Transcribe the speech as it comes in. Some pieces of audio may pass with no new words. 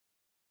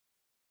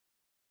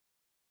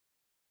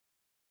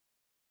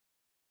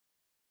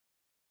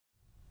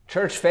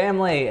Church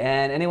family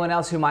and anyone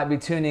else who might be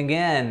tuning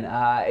in,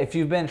 if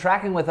you've been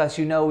tracking with us,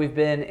 you know we've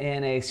been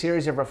in a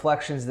series of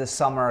reflections this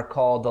summer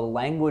called The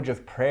Language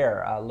of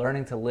Prayer,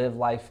 learning to live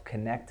life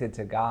connected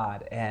to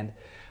God. And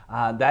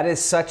that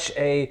is such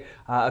a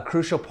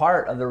crucial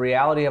part of the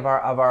reality of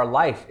our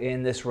life.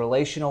 In this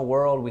relational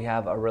world, we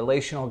have a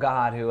relational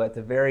God who at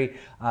the very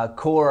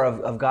core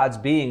of God's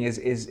being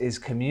is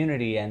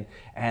community, and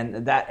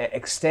that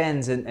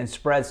extends and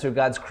spreads through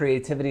God's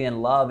creativity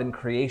and love and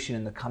creation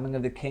and the coming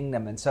of the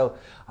kingdom. And so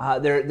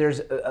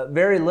there's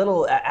very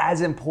little as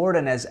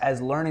important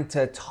as learning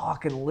to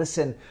talk and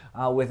listen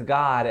with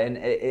God, and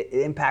it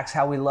impacts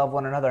how we love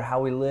one another, how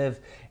we live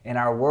in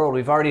our world.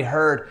 We've already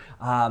heard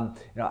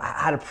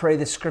how to pray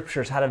the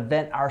scriptures, how to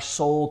vent our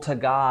soul to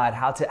God,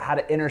 how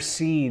to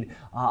intercede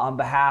on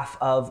behalf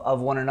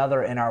of one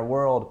another in our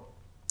world.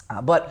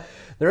 But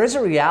there is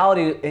a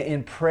reality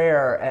in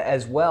prayer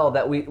as well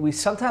that we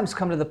sometimes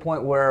come to the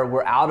point where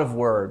we're out of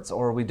words,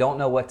 or we don't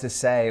know what to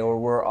say, or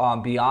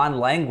we're beyond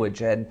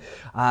language, and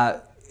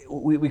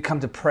we come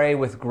to pray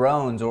with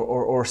groans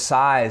or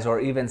sighs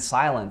or even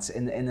silence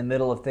in the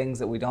middle of things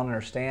that we don't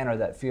understand or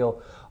that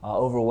feel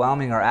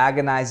overwhelming or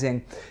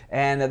agonizing.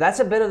 And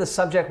that's a bit of the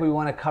subject we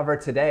want to cover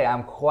today.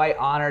 I'm quite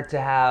honored to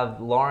have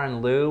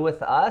Lauren Liu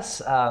with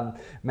us.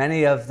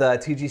 Many of the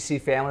TGC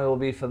family will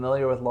be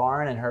familiar with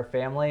Lauren and her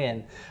family,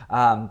 and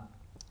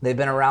they've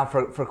been around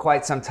for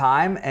quite some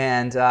time.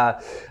 And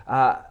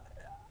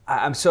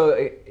I'm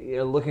so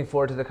looking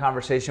forward to the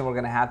conversation we're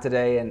going to have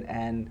today,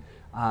 and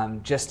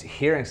just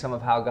hearing some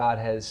of how God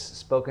has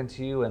spoken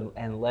to you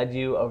and led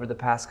you over the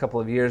past couple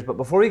of years. But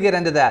before we get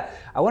into that,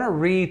 I want to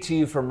read to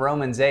you from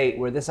Romans 8,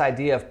 where this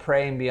idea of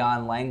praying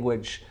beyond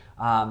language,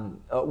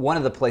 one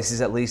of the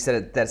places at least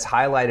that's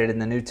highlighted in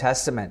the New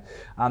Testament,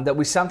 that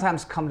we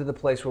sometimes come to the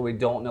place where we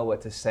don't know what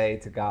to say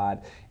to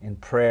God in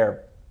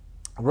prayer.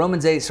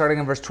 Romans 8, starting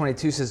in verse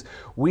 22, says,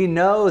 "We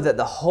know that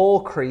the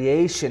whole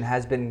creation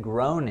has been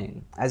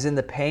groaning, as in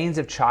the pains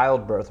of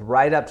childbirth,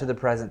 right up to the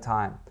present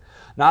time.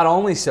 Not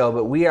only so,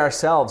 but we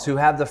ourselves, who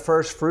have the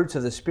first fruits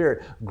of the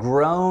Spirit,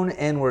 groan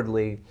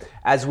inwardly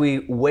as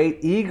we wait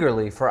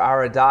eagerly for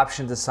our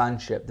adoption to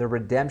sonship, the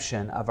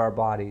redemption of our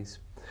bodies.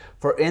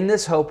 For in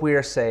this hope we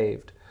are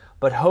saved.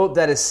 But hope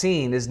that is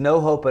seen is no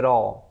hope at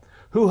all.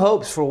 Who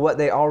hopes for what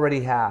they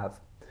already have?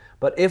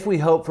 But if we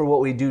hope for what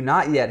we do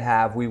not yet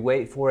have, we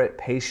wait for it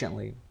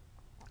patiently.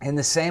 In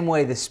the same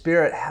way, the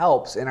Spirit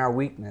helps in our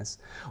weakness.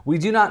 We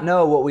do not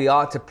know what we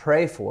ought to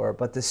pray for,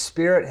 but the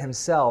Spirit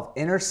Himself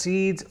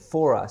intercedes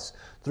for us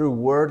through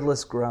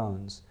wordless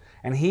groans.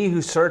 And He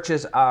who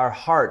searches our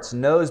hearts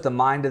knows the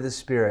mind of the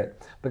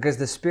Spirit, because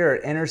the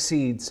Spirit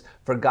intercedes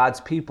for God's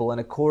people in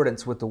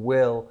accordance with the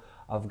will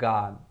of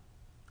God."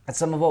 And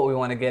some of what we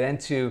want to get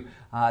into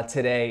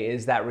today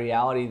is that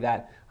reality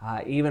that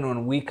even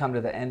when we come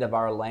to the end of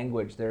our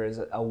language, there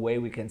is a way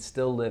we can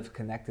still live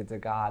connected to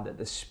God, that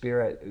the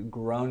Spirit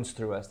groans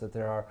through us, that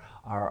there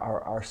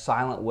are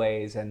silent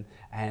ways and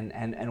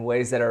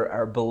ways that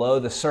are below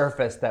the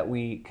surface that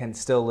we can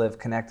still live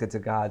connected to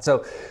God.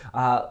 So,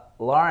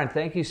 Lauren,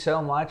 thank you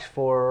so much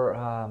for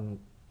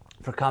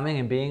coming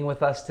and being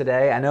with us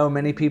today. I know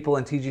many people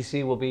in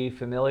TGC will be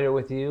familiar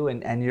with you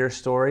and your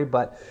story,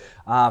 but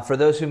for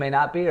those who may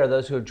not be, or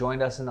those who have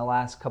joined us in the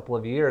last couple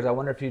of years, I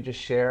wonder if you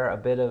just share a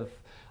bit of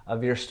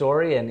your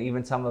story and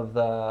even some of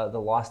the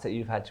loss that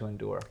you've had to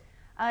endure.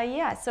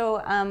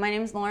 So my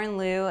name is Lauren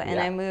Liu, and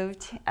I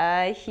moved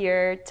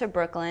here to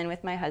Brooklyn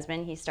with my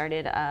husband. He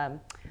started a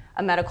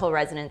medical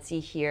residency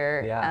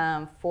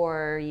here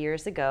 4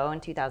 years ago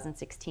in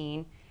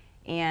 2016.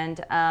 And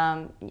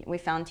we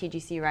found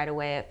TGC right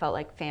away. It felt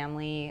like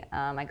family.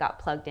 I got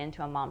plugged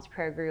into a mom's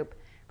prayer group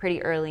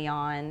pretty early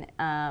on.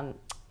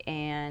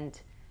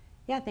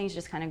 Things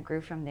just kind of grew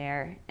from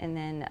there. And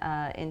then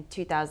in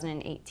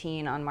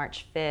 2018, on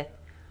March 5th,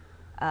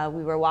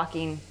 we were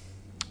walking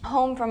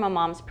home from a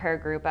mom's prayer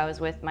group. I was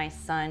with my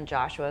son,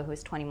 Joshua, who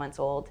was 20 months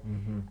old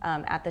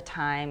at the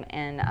time,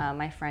 and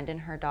my friend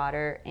and her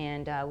daughter.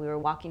 And we were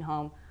walking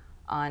home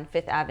on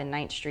 5th Ave and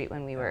 9th Street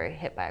when we were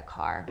hit by a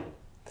car.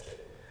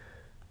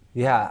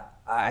 Yeah,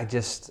 I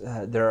just,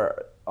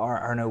 there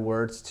are no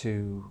words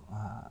to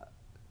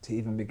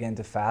even begin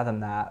to fathom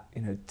that.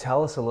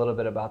 Tell us a little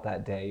bit about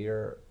that day.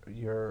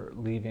 You're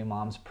leaving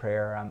mom's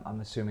prayer.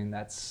 I'm assuming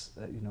that's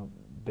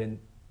been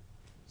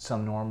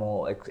some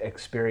normal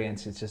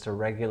experience. It's just a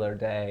regular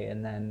day,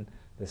 and then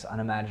this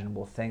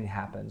unimaginable thing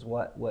happens.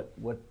 What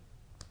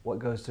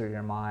goes through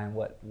your mind?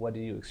 What do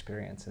you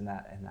experience in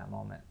that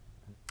moment?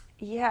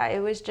 Yeah, it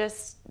was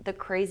just the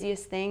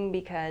craziest thing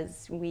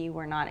because we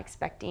were not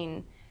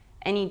expecting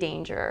any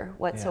danger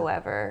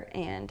whatsoever.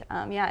 And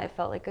it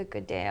felt like a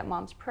good day at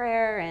mom's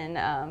prayer,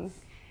 and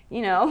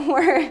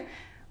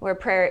we're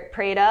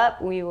prayed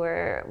up, we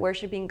were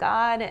worshiping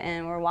God,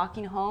 and we're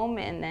walking home,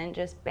 and then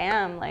just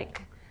bam, like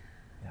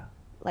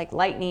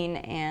lightning.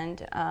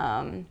 And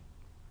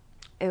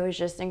it was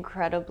just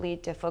incredibly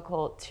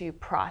difficult to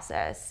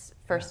process,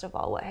 first of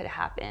all, what had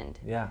happened.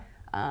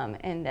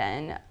 And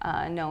then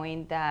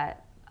knowing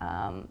that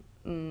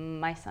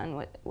my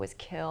son was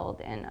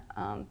killed, and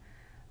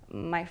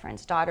my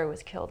friend's daughter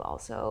was killed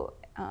also.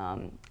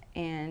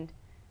 And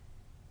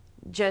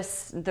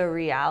just the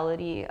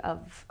reality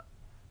of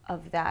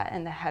that,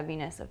 and the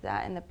heaviness of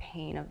that, and the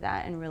pain of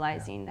that, and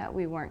realizing that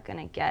we weren't going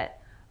to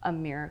get a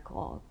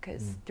miracle,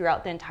 because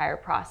throughout the entire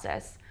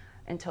process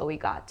until we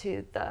got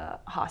to the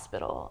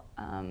hospital,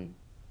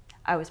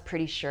 I was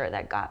pretty sure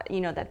that God,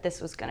 that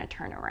this was going to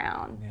turn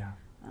around.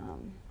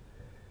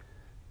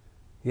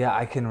 Yeah,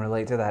 I can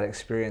relate to that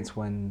experience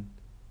when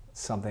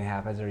something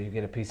happens or you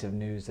get a piece of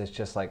news that's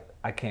just like,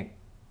 I can't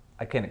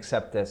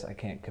accept this, I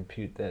can't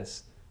compute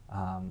this.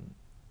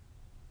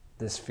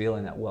 This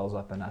feeling that wells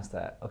up in us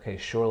that, okay,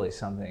 surely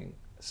something's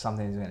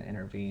going to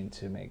intervene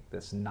to make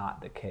this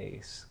not the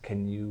case.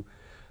 Can you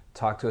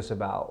talk to us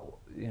about,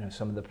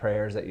 some of the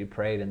prayers that you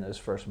prayed in those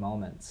first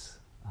moments?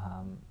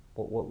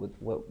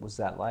 What was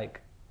that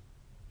like?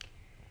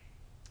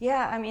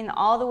 Yeah, I mean,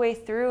 all the way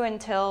through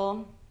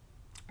until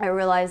I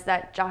realized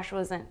that Josh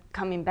wasn't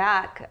coming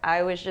back,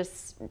 I was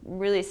just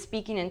really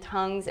speaking in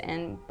tongues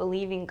and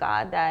believing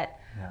God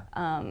that,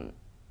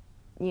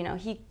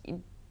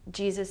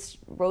 Jesus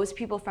rose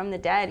people from the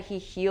dead. He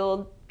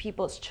healed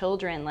people's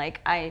children. Like,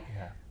 I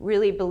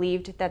really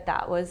believed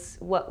that was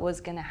what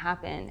was going to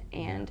happen.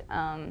 And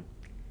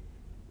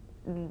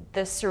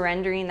the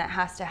surrendering that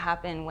has to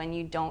happen when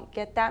you don't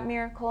get that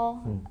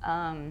miracle,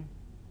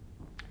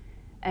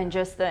 and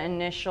just the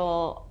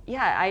initial,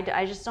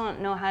 I just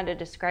don't know how to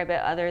describe it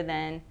other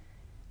than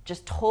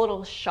just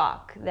total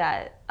shock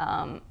that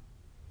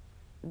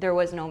there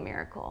was no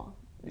miracle,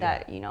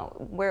 that,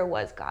 where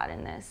was God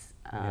in this?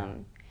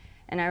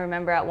 And I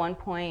remember at one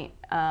point,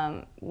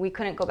 we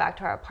couldn't go back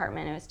to our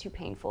apartment. It was too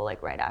painful,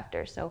 like right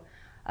after. So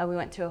we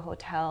went to a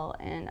hotel,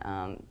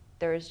 and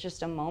there was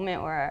just a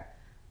moment where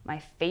my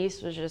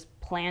face was just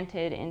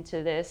planted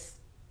into this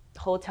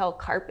hotel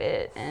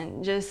carpet,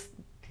 and just,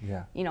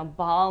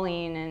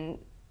 bawling and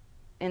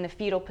in the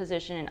fetal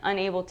position and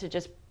unable to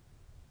just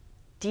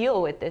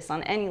deal with this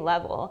on any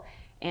level.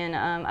 And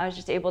I was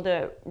just able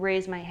to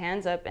raise my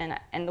hands up,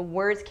 and the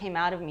words came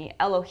out of me,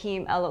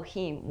 Elohim,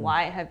 Elohim,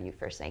 why have you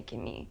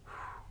forsaken me?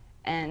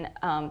 And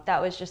that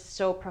was just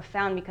so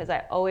profound, because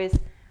I always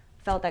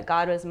felt that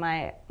God was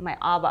my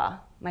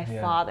Abba, my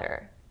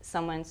father,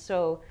 someone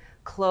so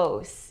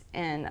close,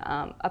 and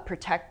a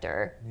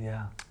protector.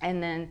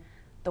 And then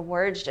the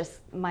words just,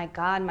 my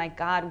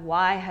God,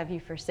 why have you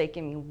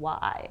forsaken me?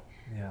 Why?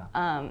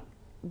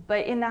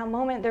 But in that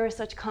moment, there was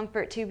such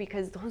comfort too,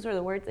 because those were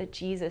the words that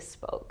Jesus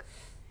spoke.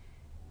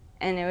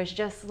 And it was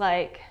just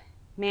like,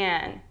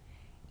 man,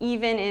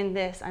 even in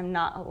this, I'm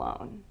not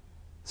alone.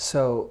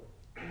 So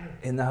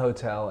in the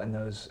hotel, in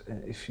those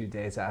a few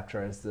days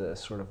after, as the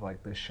sort of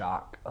like the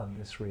shock of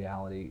this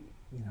reality,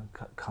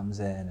 comes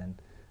in, and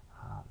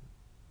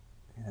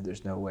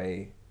there's no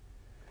way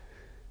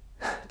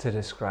to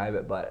describe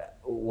it, but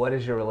what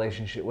is your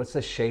relationship? What's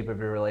the shape of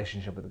your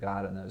relationship with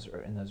God in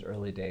those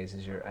early days,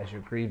 as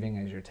you're grieving,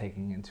 as you're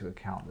taking into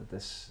account that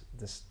this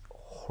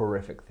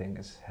horrific thing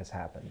has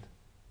happened?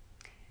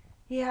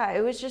 Yeah,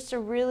 it was just a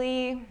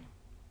really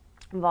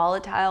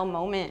volatile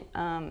moment.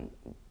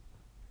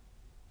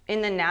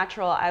 In the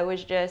natural, I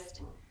was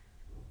just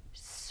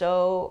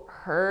so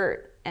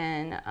hurt,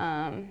 and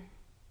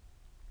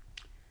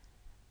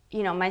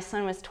my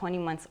son was 20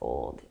 months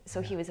old, so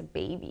he was a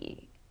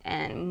baby,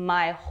 and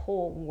my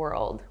whole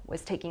world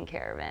was taking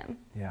care of him.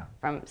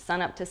 From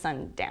sun up to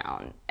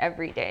sundown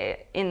every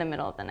day in the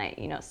middle of the night.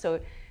 So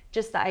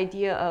just the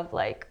idea of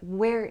like,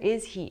 where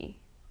is he?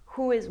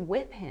 Who is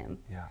with him?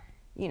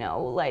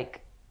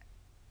 Like,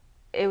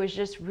 it was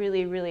just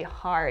really, really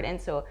hard. And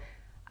so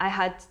I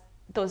had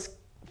those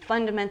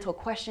fundamental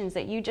questions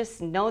that you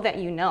just know that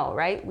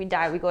right? We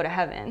die, we go to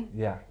heaven.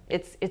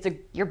 It's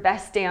your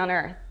best day on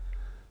earth,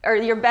 or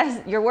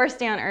your worst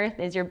day on earth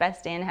is your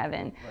best day in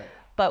heaven.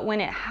 But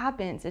when it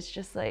happens, it's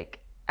just like,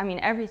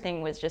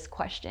 everything was just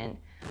questioned.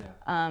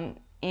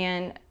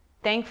 And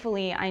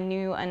thankfully, I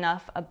knew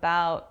enough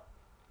about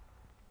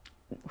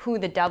who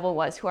the devil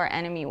was, who our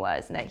enemy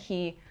was, that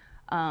he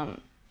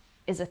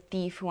is a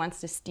thief who wants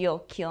to steal,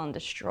 kill, and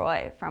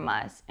destroy from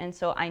us. And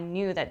so I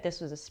knew that this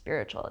was a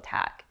spiritual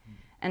attack.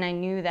 And I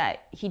knew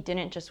that he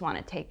didn't just want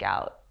to take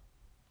out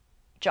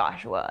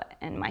Joshua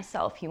and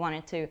myself. He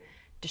wanted to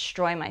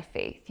destroy my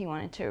faith. He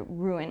wanted to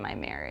ruin my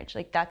marriage.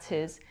 Like, that's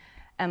his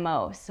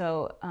MO.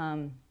 So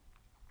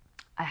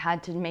I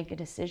had to make a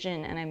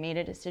decision, and I made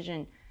a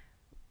decision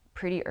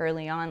pretty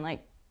early on,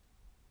 like,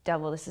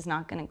 devil, this is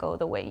not going to go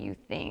the way you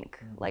think.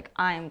 Like,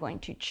 I am going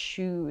to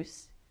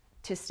choose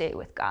to stay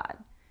with God.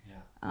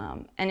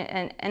 And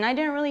I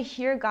didn't really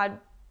hear God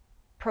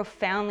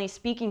profoundly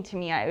speaking to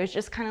me. It was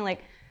just kind of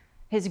like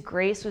his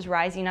grace was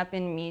rising up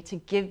in me to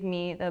give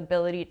me the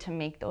ability to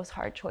make those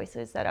hard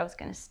choices, that I was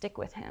going to stick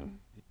with him.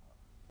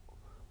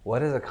 What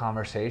does a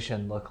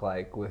conversation look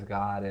like with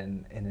God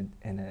in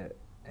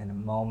a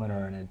moment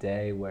or in a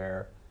day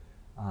where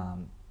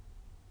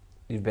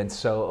you've been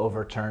so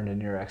overturned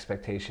in your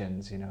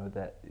expectations,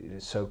 that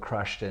you're so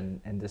crushed in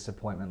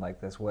disappointment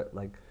like this?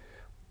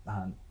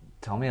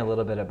 Tell me a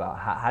little bit about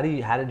how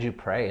did you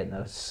pray in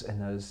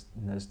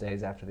those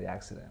days after the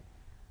accident?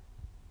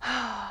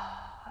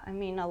 I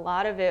mean, a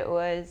lot of it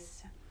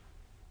was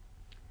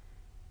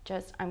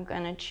just, I'm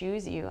going to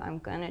choose you. I'm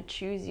going to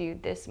choose you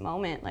this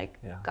moment. Like,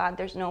 God,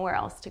 there's nowhere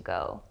else to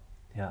go.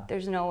 Yeah.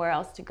 There's nowhere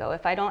else to go.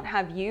 If I don't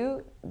have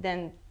you,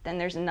 then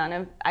there's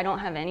I don't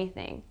have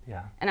anything.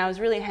 Yeah. And I was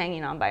really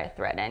hanging on by a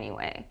thread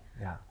anyway.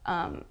 Yeah.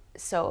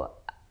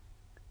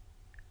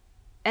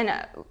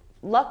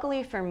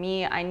 Luckily for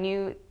me, I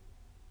knew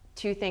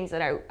two things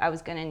that I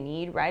was going to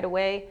need right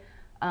away.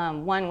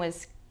 One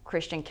was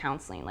Christian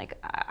counseling. Like,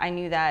 I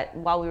knew that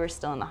while we were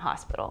still in the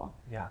hospital.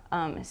 Yeah.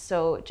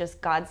 So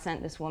just God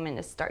sent this woman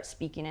to start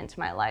speaking into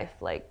my life,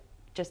 like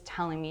just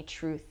telling me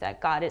truth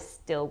that God is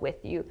still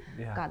with you.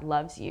 Yeah. God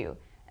loves you.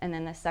 And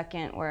then the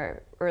second,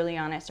 where early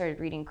on I started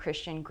reading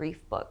Christian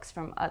grief books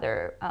from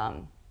other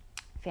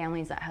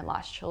families that had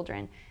lost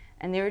children.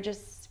 And they were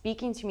just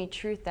speaking to me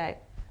truth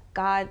that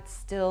God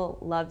still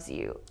loves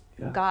you.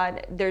 Yeah.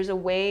 God, there's a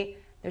way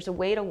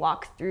to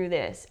walk through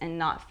this and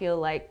not feel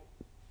like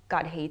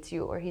God hates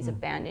you or he's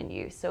abandoned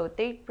you. So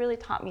they really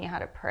taught me how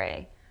to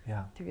pray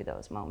through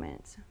those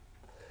moments.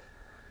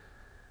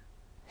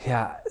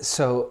 Yeah.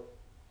 So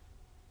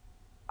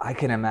I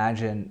can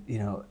imagine,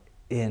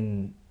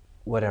 in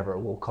whatever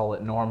we'll call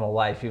it normal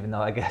life, even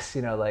though I guess,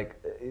 like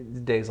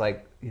days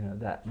like,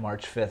 that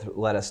March 5th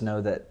let us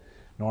know that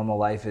normal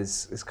life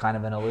is kind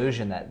of an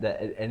illusion, that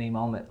at any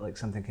moment, like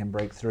something can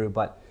break through.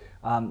 But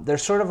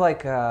there's sort of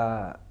like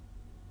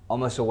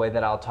almost a way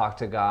that I'll talk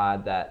to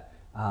God that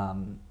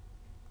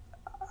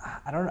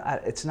I don't know.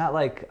 It's not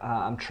like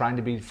I'm trying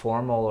to be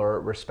formal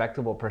or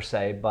respectable per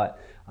se, but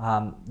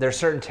there's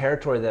certain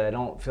territory that I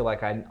don't feel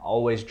like I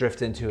always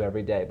drift into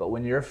every day. But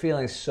when you're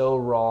feeling so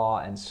raw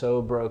and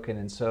so broken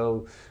and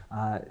so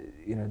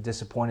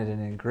disappointed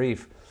and in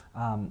grief,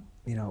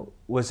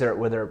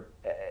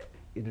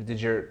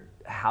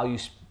 how you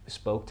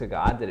spoke to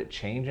God, did it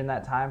change in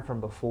that time from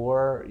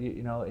before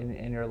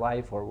in your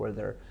life, or was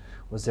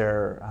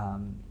there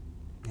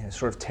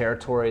sort of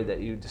territory that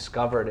you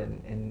discovered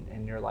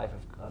in your life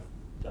of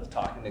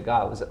talking to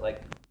God? Was it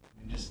like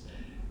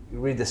you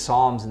read the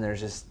Psalms and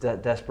there's just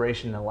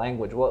desperation in the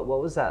language? What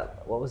was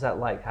that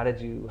like? How did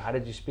you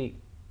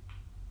speak?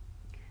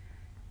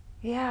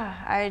 Yeah,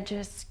 I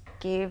just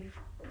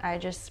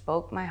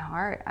spoke my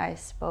heart. I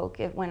spoke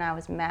it when I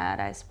was mad.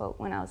 I spoke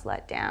when I was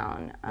let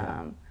down.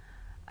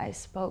 I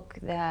spoke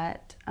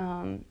that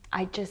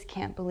I just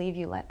can't believe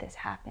you let this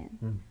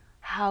happen.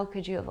 How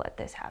could you have let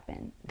this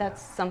happen?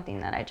 That's something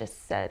that I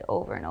just said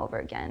over and over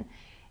again.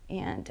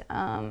 And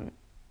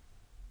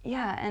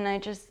and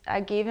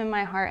I gave him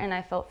my heart, and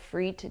I felt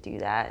free to do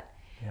that.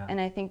 Yeah. And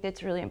I think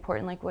that's really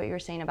important, like what you were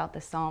saying about the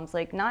Psalms.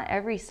 Like, not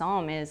every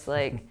Psalm is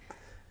like,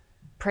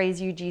 praise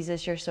you,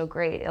 Jesus, you're so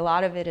great. A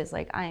lot of it is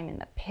like, I am in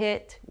the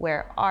pit.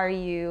 Where are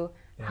you?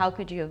 Yeah. How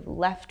could you have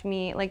left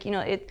me? Like,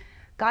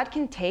 God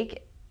can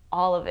take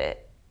all of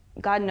it.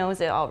 God knows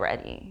it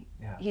already.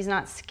 Yeah. He's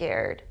not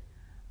scared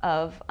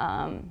of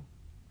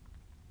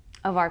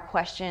our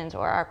questions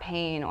or our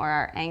pain or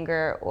our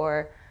anger,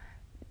 or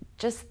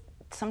just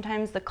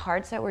sometimes the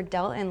cards that we're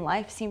dealt in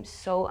life seem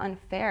so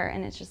unfair,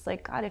 and it's just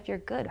like, God, if you're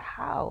good,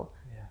 how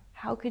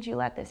could you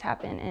let this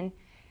happen? And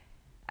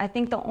I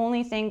think the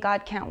only thing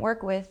God can't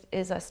work with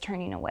is us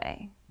turning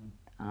away.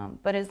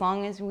 But as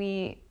long as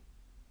we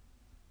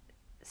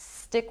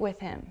stick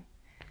with him,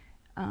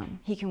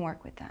 he can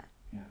work with that.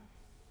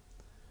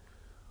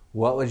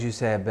 What would you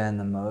say have been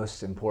the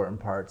most important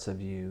parts of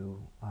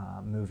you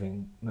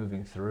moving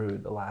through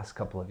the last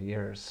couple of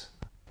years?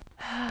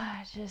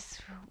 Just,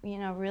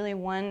 really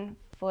one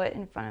foot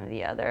in front of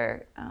the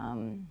other.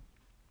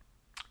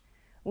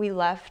 We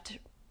left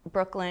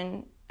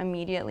Brooklyn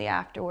immediately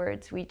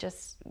afterwards. We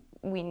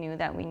knew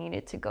that we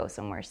needed to go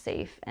somewhere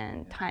safe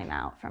and time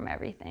out from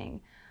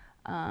everything.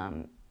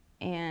 My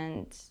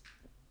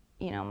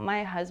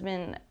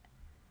husband,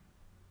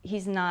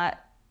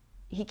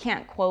 he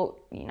can't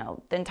quote,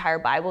 the entire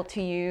Bible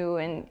to you,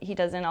 and he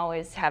doesn't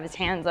always have his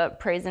hands up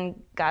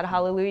praising God,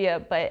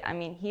 hallelujah. But I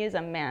mean, he is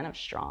a man of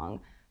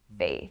strong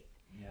faith.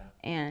 Yeah.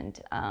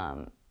 And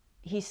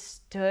he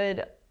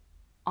stood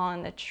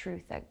on the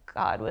truth that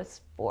God was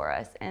for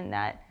us, and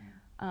that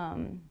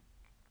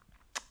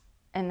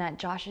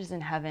Josh is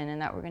in heaven,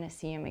 and that we're going to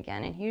see him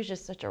again. And he was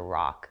just such a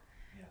rock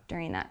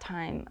during that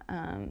time.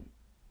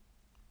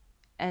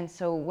 And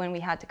so when we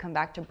had to come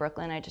back to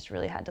Brooklyn, I just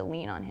really had to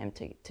lean on him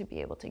to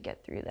be able to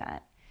get through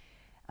that.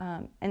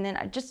 And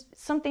then just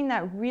something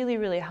that really,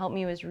 really helped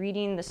me was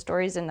reading the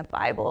stories in the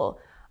Bible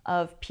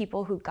of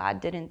people who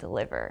God didn't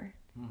deliver.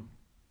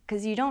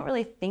 Because you don't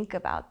really think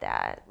about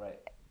that. Right.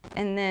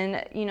 And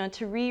then,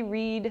 to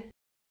reread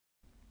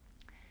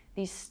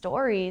these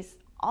stories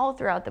all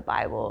throughout the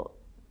Bible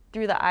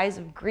through the eyes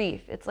of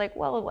grief, it's like,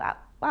 well,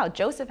 wow,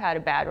 Joseph had a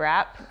bad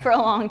rap for a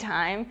long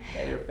time.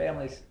 Yeah, your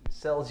family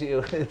sells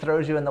you,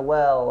 throws you in the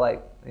well,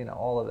 like,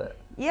 all of it.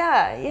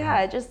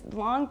 Yeah, just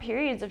long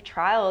periods of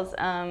trials.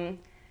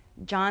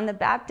 John the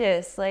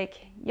Baptist, like,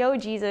 yo,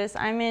 Jesus,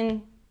 I'm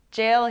in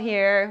jail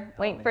here,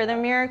 waiting for the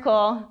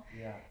miracle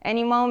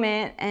any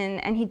moment,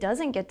 and he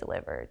doesn't get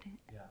delivered.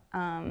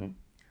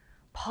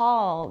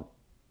 Paul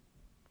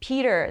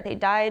Peter, they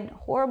died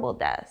horrible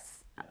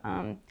deaths.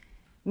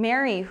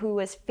 Mary, who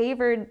was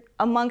favored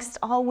amongst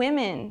all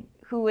women,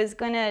 who was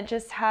going to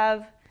just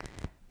have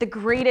the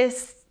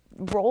greatest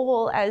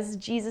role as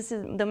Jesus,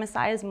 the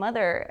Messiah's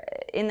mother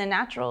in the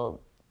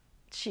natural.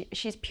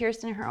 She's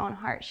pierced in her own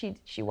heart.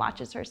 She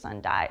watches her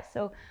son die.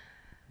 So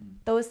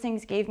those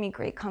things gave me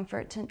great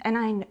comfort. And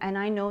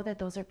I know that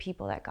those are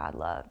people that God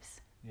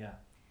loves. Yeah.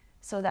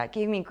 So that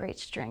gave me great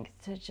strength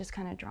to just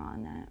kind of draw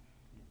on that.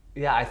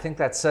 Yeah, I think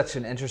that's such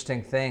an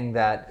interesting thing,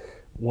 that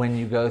when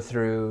you go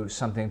through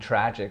something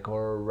tragic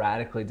or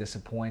radically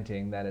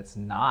disappointing, that it's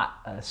not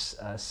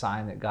a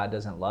sign that God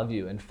doesn't love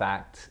you. In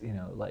fact,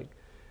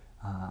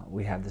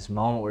 we have this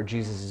moment where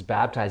Jesus is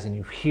baptized and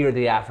you hear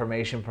the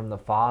affirmation from the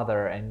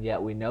Father, and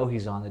yet we know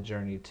he's on the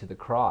journey to the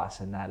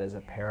cross, and that is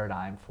a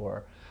paradigm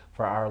for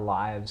our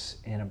lives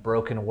in a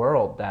broken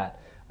world,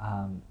 that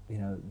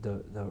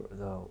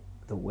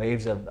the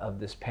waves of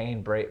this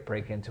pain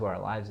break into our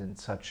lives in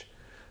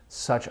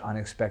such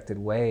unexpected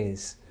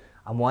ways.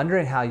 I'm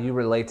wondering how you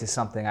relate to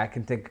something. I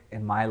can think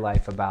in my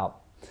life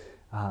about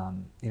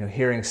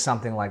hearing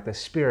something like the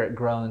Spirit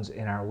groans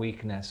in our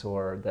weakness,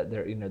 or that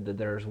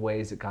there's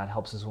ways that God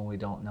helps us when we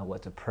don't know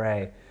what to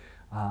pray.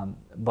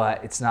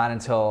 But it's not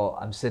until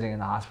I'm sitting in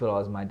the hospital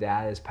as my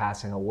dad is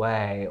passing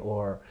away,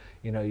 or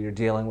you're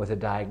dealing with a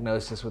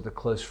diagnosis with a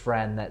close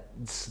friend,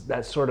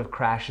 that sort of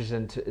crashes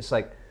into, it's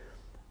like,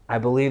 I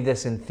believe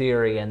this in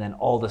theory, and then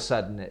all of a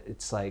sudden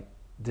it's like,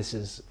 this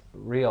is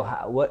real.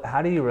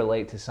 How do you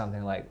relate to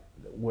something like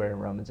where in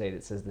Romans 8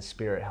 it says the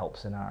Spirit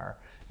helps in our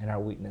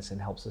weakness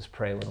and helps us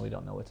pray when we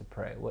don't know what to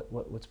pray?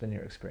 What's been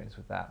your experience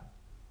with that?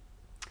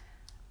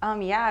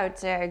 Yeah, I would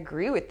say I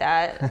agree with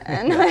that.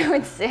 And I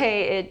would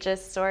say it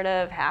just sort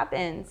of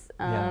happens.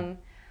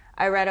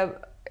 I read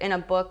in a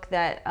book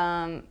that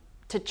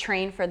to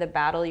train for the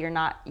battle you're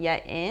not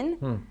yet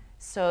in.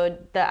 So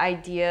the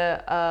idea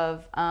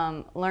of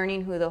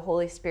learning who the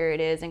Holy Spirit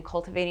is and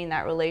cultivating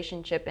that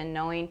relationship and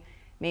knowing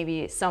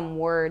maybe some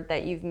word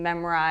that you've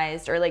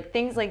memorized, or like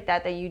things like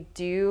that you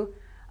do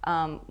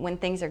when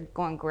things are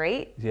going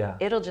great,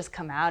 it'll just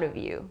come out of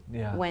you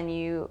when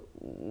you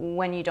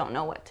don't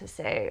know what to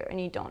say and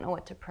you don't know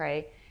what to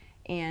pray.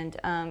 And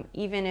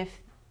even if,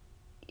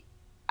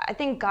 I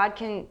think God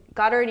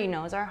already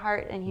knows our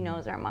heart, and he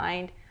knows our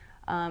mind,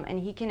 and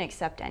he can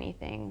accept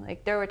anything.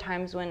 Like there were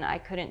times when I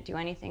couldn't do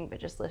anything but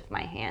just lift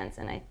my hands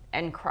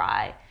and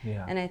cry.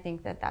 And I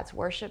think that's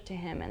worship to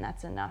him, and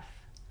that's enough.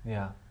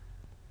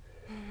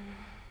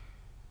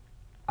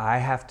 I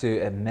have to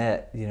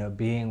admit,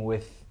 being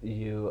with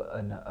you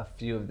in a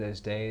few of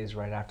those days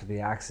right after the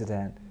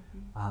accident,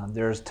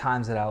 there's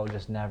times that I will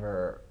just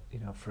never,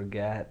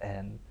 forget,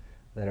 and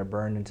that are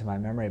burned into my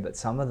memory. But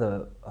some of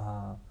the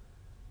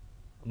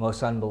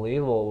most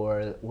unbelievable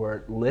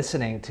were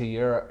listening to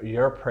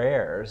your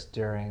prayers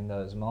during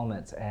those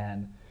moments,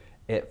 and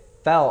it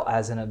felt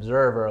as an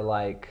observer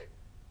like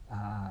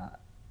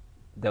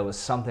there was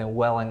something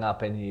welling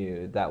up in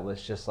you that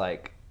was just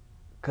like,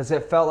 because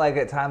it felt like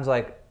at times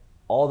like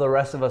all the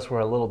rest of us were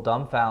a little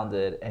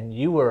dumbfounded, and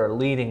you were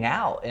leading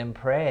out in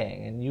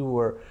praying,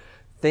 and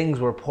things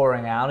were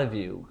pouring out of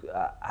you.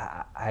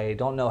 I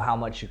don't know how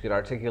much you could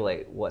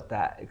articulate what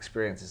that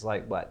experience is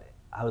like, but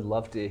I would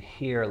love to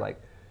hear,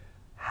 like,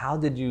 how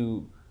did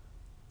you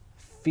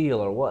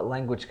feel, or what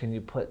language can you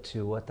put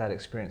to what that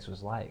experience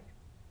was like?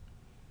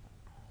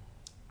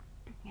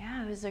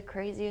 Yeah, it was the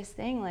craziest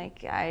thing.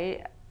 Like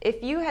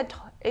if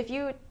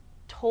you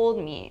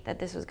told me that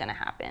this was going to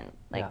happen,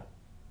 like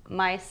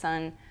my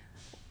son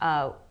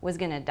was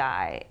going to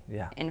die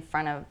in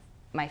front of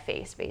my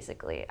face,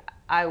 basically,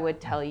 I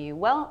would tell you,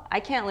 well, I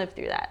can't live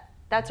through that.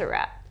 That's a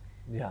wrap.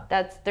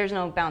 There's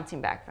no bouncing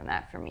back from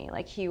that for me.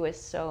 Like, he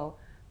was so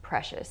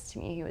precious to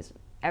me. He was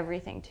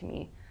everything to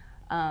me.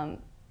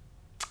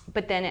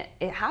 But then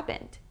it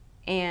happened.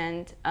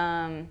 And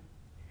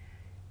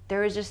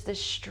there was just this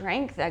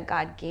strength that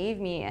God gave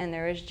me, and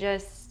there was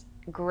just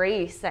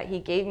grace that he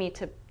gave me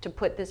to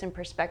put this in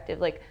perspective.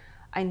 Like,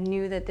 I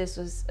knew that this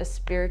was a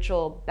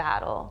spiritual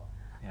battle.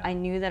 I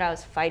knew that I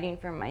was fighting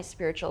for my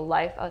spiritual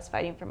life. I was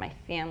fighting for my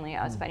family.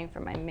 I was fighting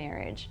for my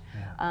marriage.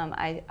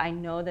 I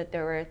know that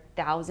there were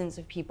thousands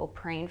of people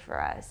praying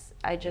for us.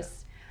 I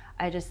just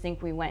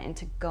think we went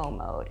into go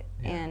mode,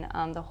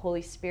 and the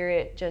Holy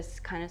Spirit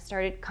just kind of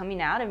started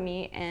coming out of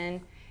me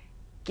and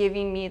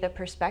giving me the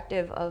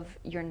perspective of,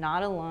 you're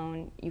not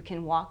alone. You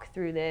can walk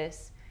through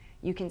this.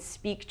 You can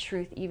speak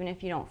truth even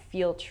if you don't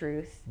feel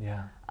truth.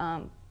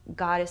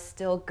 God is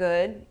still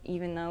good,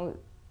 even though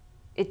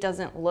it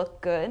doesn't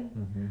look good.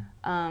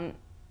 And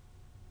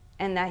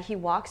that he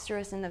walks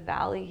through us in the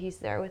valley. He's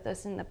there with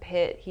us in the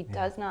pit. He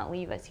does not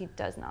leave us. He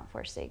does not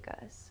forsake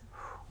us.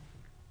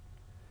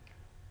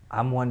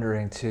 I'm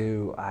wondering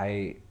too,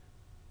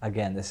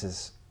 again, this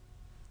is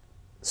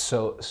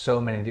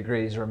so many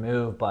degrees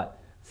removed, but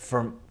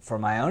from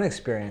my own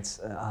experience,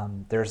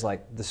 there's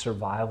like the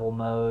survival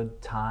mode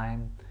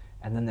time,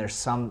 and then there's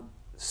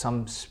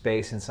some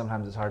space, and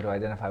sometimes it's hard to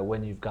identify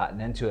when you've gotten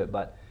into it,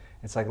 but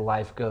it's like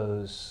life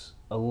goes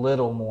a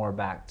little more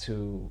back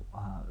to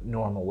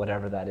normal,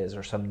 whatever that is,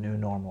 or some new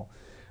normal.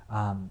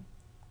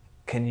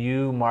 Can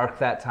you mark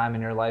that time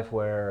in your life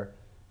where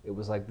it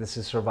was like, this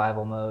is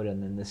survival mode,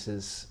 and then this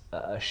is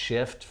a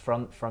shift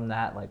from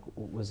that? Like,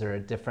 was there a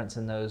difference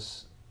in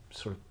those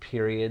sort of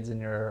periods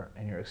in your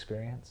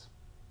experience?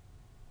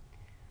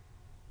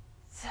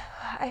 So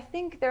I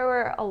think there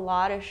were a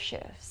lot of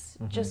shifts.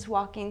 Mm-hmm. Just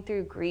walking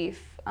through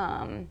grief,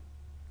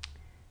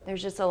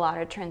 there's just a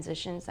lot of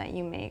transitions that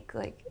you make.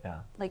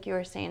 Like you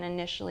were saying,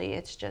 initially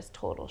it's just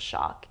total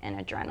shock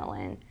and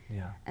adrenaline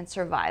and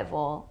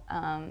survival,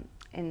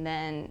 and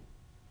then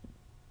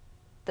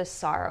the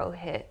sorrow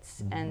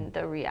hits, mm-hmm. and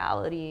the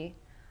reality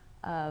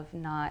of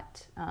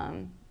not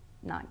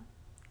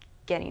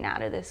getting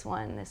out of this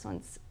one. This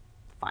one's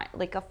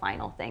like a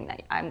final thing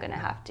that I'm gonna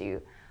have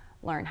to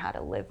learn how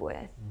to live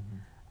with.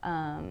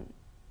 Mm-hmm.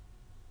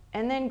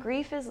 And then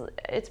grief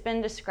it's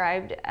been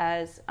described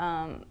as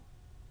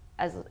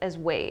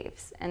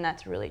waves, and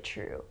that's really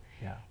true.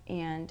 Yeah.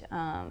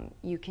 And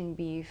you can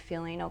be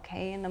feeling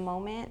okay in the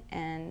moment,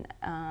 and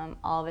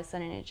all of a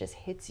sudden it just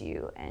hits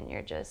you, and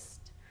you're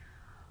just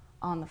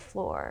on the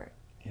floor.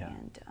 Yeah.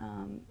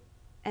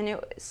 And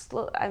it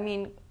slow. I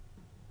mean,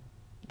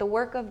 the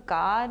work of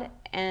God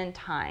and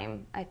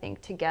time, I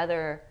think,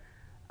 together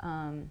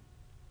are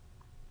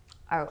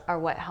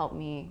what helped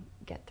me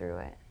get through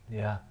it.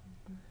 Yeah.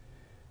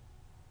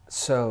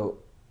 So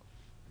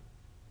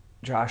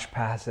Josh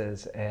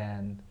passes,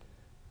 and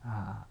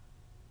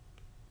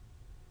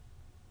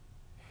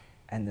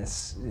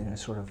this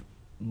sort of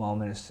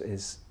moment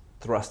is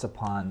thrust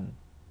upon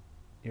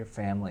your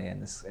family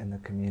and the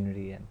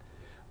community,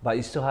 but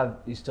you still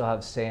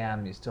have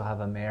Sam, you still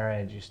have a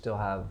marriage, you still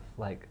have,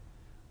 like,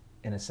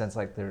 in a sense,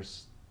 like,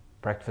 there's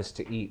breakfast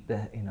to eat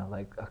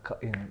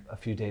a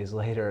few days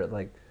later.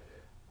 Like,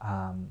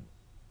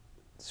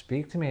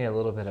 speak to me a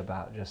little bit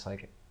about just,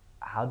 like,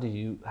 how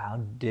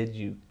did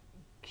you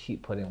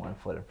keep putting one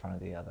foot in front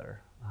of the other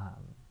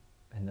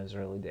in those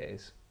early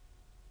days?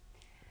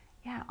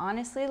 Yeah,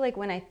 honestly, like,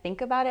 when I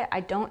think about it, I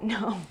don't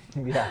know.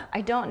 Yeah.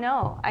 I don't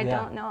know. I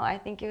don't know. I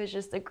think it was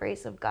just the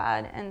grace of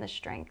God and the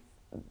strength,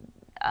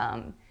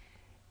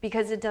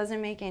 because it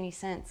doesn't make any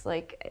sense.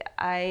 Like,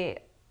 I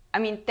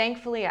mean,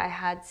 thankfully I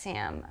had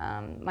Sam,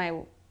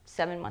 my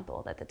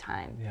 7-month-old at the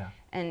time,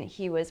 and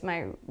he was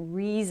my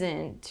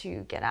reason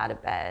to get out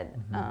of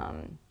bed.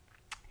 Mm-hmm.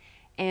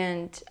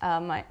 And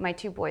my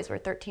 2 boys were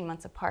 13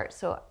 months apart,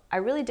 so I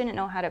really didn't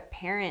know how to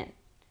parent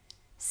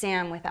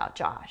Sam without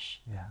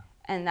Josh. Yeah.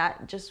 And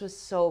that just was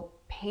so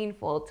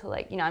painful to,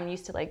 like, I'm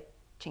used to, like,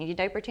 change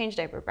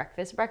diaper,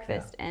 breakfast,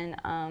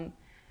 yeah.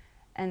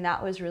 And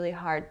that was really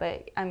hard.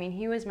 But I mean,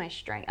 he was my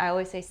strength. I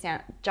always say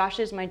Josh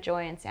is my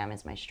joy and Sam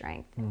is my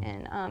strength.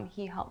 Mm. And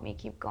he helped me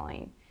keep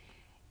going.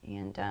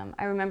 And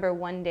I remember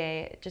one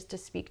day, just to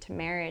speak to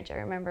marriage, I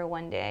remember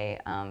one day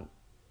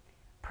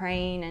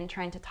praying and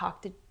trying to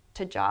talk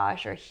to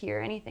Josh or hear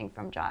anything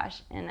from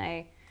Josh. And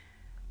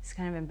it's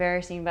kind of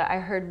embarrassing, but I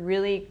heard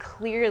really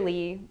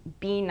clearly,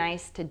 "Be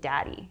nice to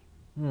Daddy."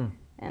 Mm.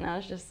 And I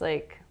was just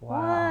like,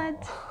 wow.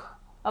 What?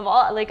 Of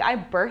all, like, I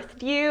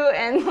birthed you,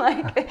 and,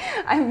 like,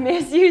 I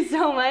miss you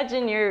so much,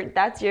 and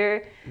that's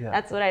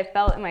what I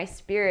felt in my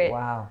spirit.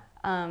 Wow.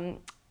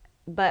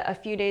 But a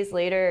few days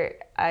later,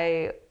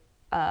 I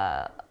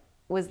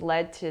was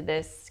led to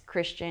this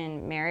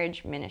Christian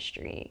marriage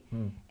ministry.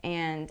 Mm.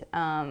 And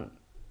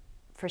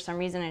for some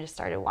reason, I just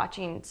started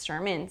watching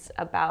sermons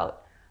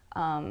about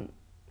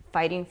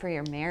fighting for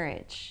your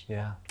marriage.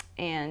 Yeah.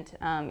 And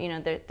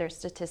there's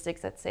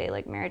statistics that say,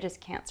 like, marriages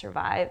can't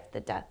survive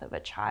the death of a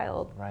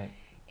child. Right.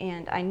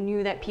 And I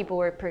knew that people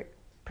were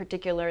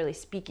particularly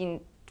speaking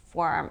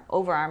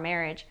over our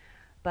marriage,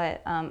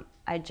 but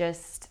I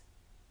just,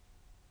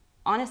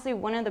 honestly,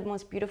 one of the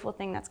most beautiful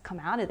things that's come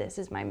out of this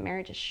is my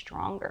marriage is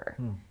stronger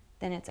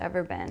than it's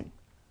ever been.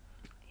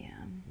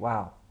 Yeah.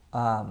 Wow.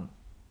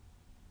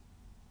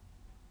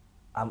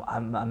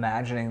 I'm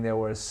imagining there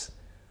was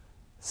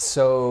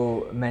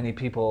so many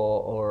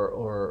people,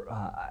 or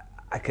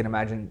I can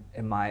imagine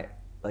in my,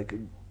 like,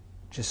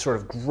 just sort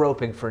of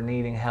groping for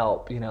needing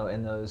help,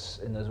 in those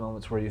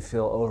moments where you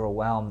feel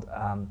overwhelmed.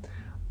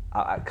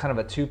 Kind of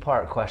a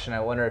 2-part question. I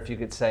wonder if you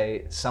could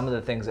say some of the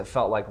things that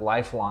felt like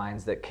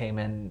lifelines that came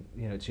in,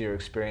 to your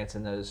experience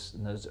in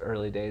those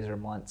early days or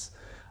months.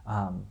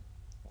 And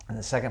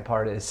the second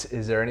part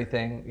is there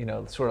anything,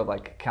 sort of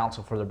like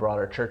counsel for the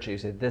broader church? You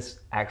said this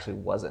actually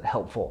wasn't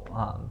helpful,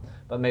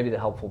 but maybe the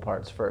helpful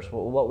parts first.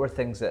 What were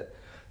things that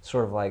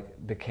sort of,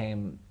 like,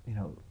 became,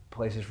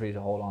 places for you to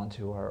hold on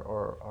to,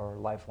 or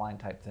lifeline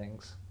type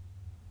things?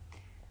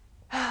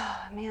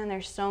 Man,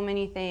 there's so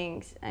many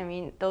things. I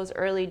mean, those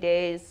early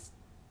days,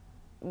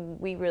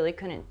 we really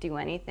couldn't do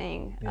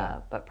anything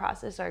but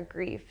process our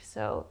grief.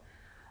 So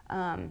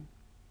I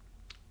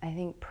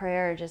think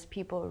prayer, just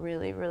people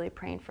really, really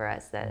praying for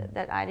us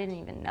that I didn't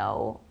even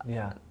know.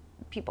 Yeah.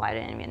 People I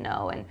didn't even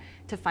know. And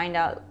to find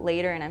out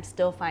later, and I'm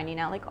still finding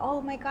out, like,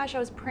 oh my gosh, I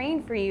was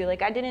praying for you.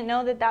 Like, I didn't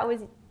know that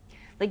was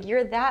like,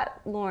 you're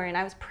that Lauren.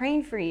 I was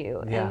praying for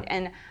you, Yeah.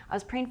 and I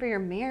was praying for your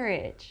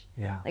marriage.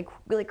 Yeah. Like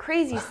really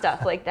crazy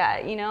stuff like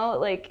that, you know,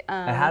 like.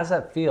 And how does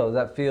that feel? Does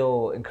that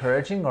feel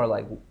encouraging or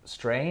like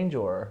strange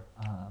or?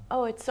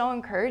 Oh, it's so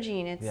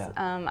encouraging. It's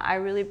I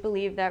really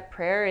believe that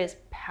prayer is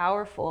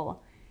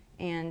powerful,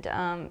 and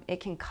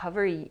it can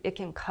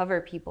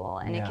cover people,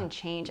 and it can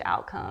change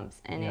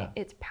outcomes, and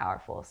it's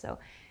powerful. So,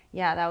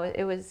 yeah,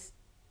 it was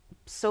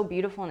so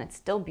beautiful, and it's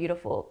still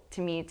beautiful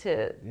to me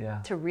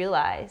to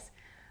realize,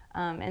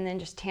 and then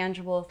just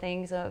tangible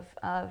things of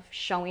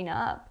showing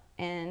up,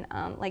 and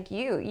like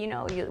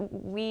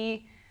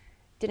we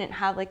didn't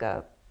have like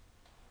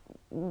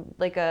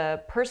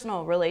a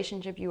personal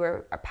relationship. You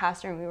were a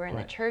pastor and we were in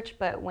the church,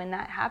 but when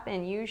that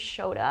happened, you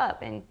showed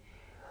up and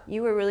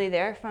you were really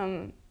there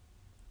from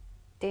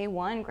day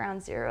one,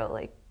 ground zero.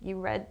 Like, you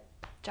read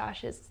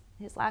Josh's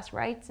his last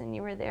rites, and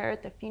you were there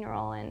at the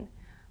funeral, and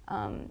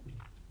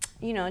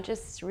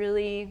just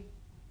really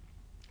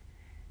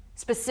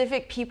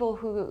specific people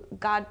who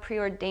God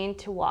preordained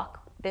to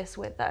walk this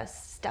with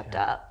us stepped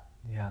up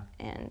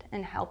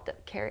and helped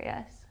carry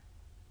us.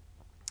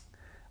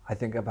 I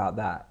think about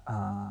that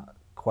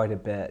quite a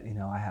bit.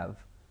 I have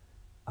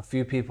a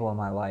few people in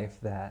my life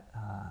that,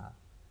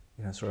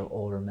 sort of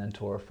older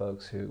mentor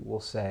folks who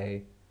will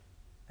say,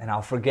 and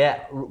I'll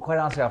forget, quite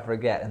honestly,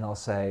 and they'll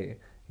say,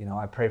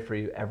 I pray for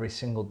you every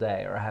single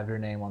day, or I have your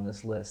name on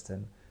this list.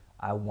 And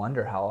I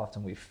wonder how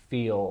often we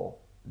feel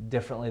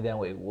differently than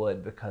we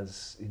would,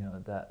 because,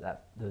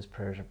 that those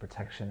prayers of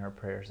protection or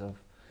prayers of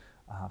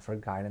for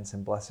guidance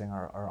and blessing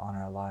are on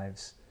our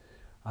lives.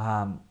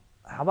 How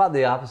about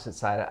the opposite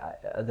side?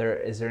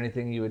 Is there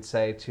anything you would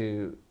say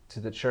to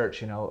the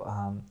church?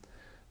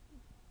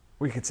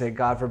 We could say,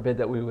 God forbid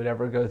that we would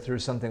ever go through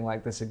something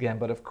like this again.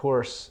 But of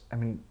course,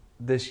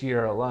 this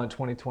year alone,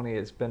 2020,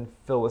 has been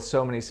filled with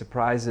so many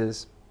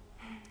surprises,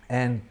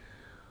 and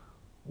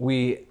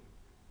we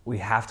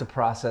have to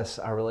process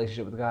our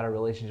relationship with God, our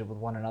relationship with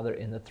one another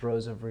in the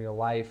throes of real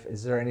life.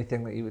 Is there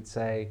anything that you would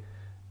say,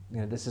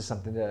 this is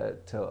something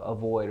to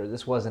avoid, or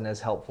this wasn't as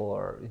helpful,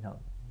 or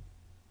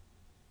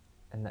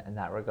in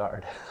that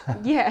regard?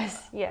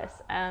 Yes.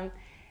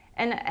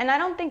 And I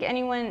don't think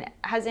anyone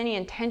has any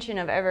intention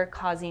of ever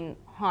causing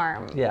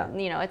harm. Yeah.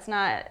 It's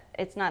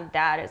not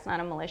that. It's not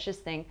a malicious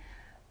thing.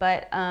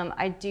 But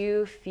I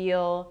do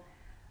feel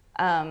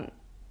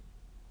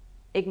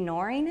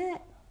ignoring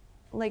it.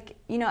 Like,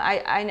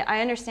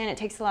 I understand it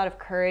takes a lot of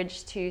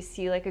courage to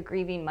see like a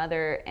grieving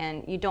mother,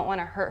 and you don't want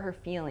to hurt her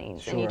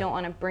feelings, and you don't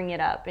want to bring it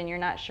up, and you're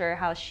not sure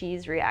how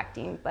she's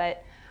reacting.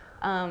 But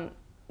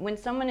when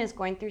someone is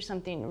going through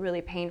something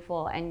really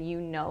painful and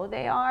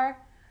they are,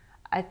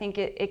 I think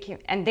it can,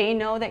 and they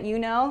know that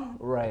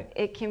right,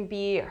 it can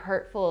be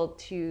hurtful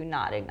to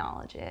not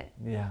acknowledge it.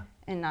 Yeah.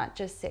 And not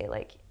just say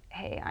like,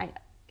 hey,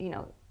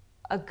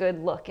 a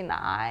good look in the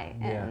eye,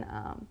 and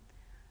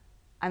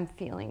I'm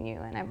feeling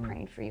you, and I'm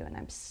praying for you, and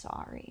I'm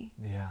sorry.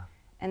 Yeah.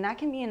 And that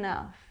can be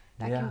enough.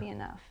 Can be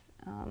enough.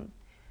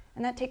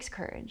 And that takes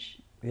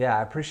courage. Yeah,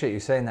 I appreciate you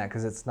saying that,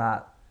 because it's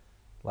not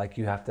like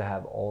you have to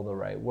have all the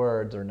right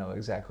words or know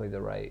exactly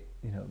the right,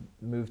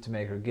 move to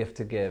make or gift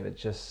to give.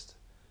 It's just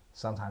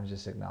sometimes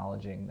just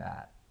acknowledging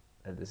that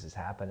this is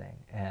happening.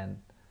 And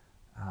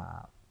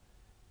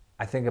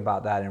I think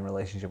about that in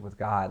relationship with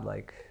God,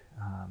 like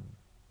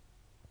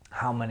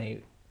how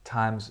many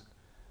times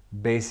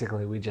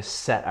basically we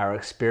just set our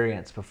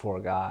experience before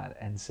God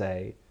and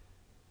say,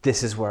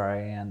 this is where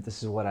I am,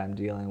 this is what I'm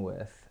dealing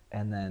with,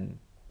 and then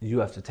you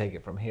have to take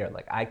it from here.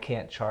 Like, I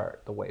can't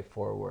chart the way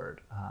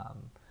forward.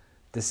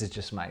 This is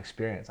just my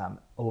experience. I'm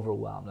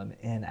overwhelmed, I'm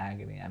in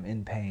agony, I'm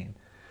in pain.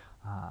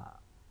 I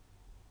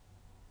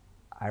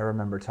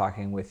remember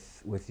talking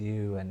with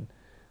you and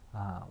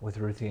with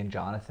Ruthie and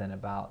Jonathan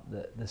about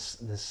this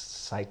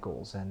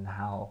cycles, and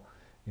how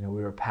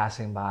we were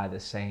passing by the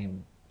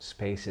same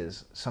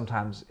spaces,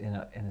 sometimes in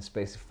a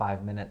space of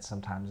 5 minutes,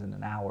 sometimes in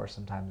an hour,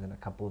 sometimes in a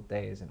couple of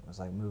days, and it was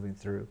like moving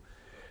through.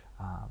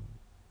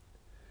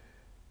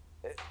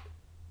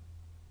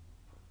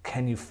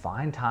 Can you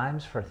find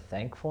times for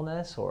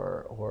thankfulness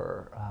or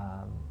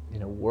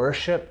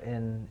worship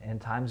in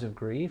times of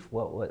grief?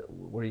 What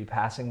were you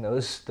passing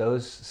those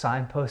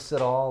signposts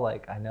at all?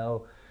 Like,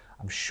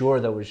 I'm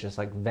sure that was just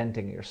like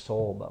venting your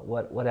soul,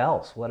 but what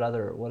else? What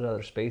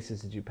other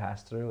spaces did you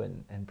pass through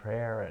in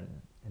prayer and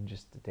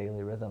just the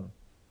daily rhythm?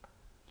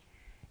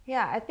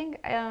 Yeah, I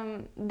think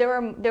there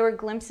were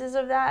glimpses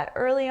of that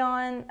early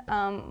on,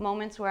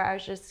 moments where I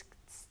was just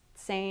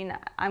saying,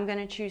 I'm going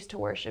to choose to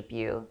worship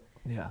you.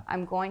 Yeah.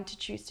 I'm going to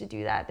choose to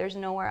do that. There's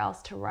nowhere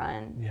else to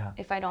run. Yeah.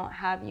 If I don't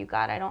have you,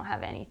 God, I don't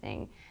have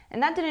anything.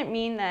 And that didn't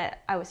mean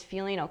that I was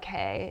feeling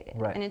okay.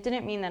 Right. And it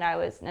didn't mean that I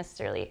was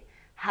necessarily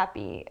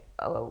happy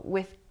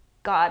with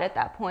God at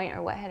that point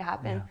or what had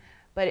happened. Yeah.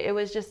 But it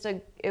was just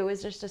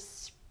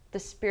the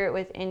spirit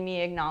within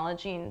me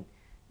acknowledging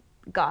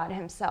God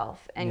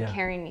himself and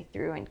carrying me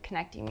through and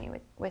connecting me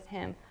with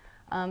him.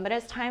 But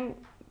as time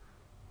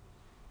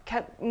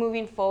kept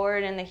moving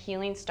forward and the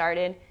healing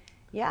started,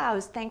 I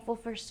was thankful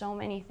for so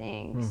many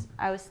things.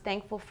 I was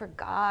thankful for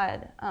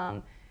God.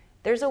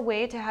 there's a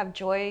way to have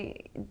joy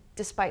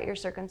despite your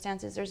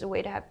circumstances. There's a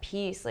way to have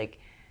peace. Like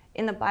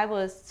in the Bible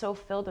is so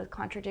filled with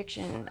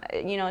contradiction,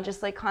 you know,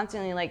 just like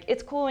constantly like,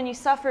 it's cool when you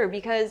suffer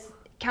because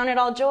count it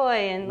all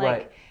joy. And like,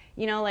 Right.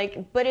 you know,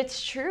 like, but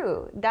it's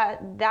true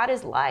that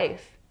is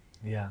life.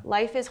 Yeah.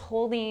 Life is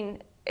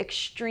holding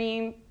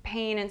extreme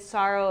pain and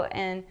sorrow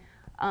and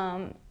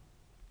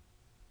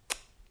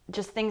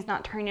just things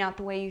not turning out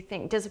the way you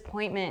think,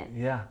 disappointment,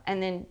 Yeah.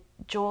 and then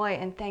joy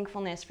and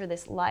thankfulness for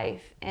this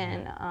life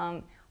and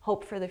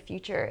hope for the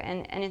future.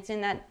 And it's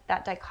in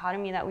that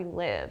dichotomy that we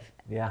live.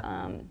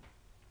 Yeah.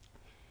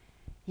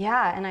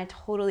 Yeah, and I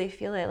totally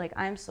feel it. Like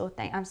I'm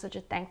such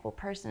a thankful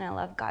person. I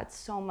love God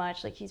so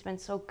much. Like he's been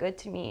so good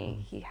to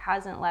me. He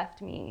hasn't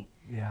left me.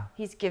 Yeah.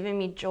 He's given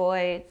me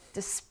joy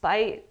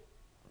despite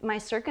my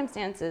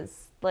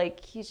circumstances.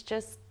 Like he's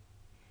just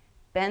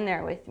been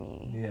there with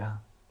me. Yeah.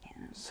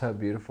 Yeah. So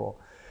beautiful.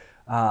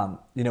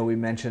 You know, we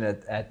mentioned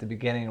at the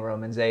beginning of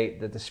Romans 8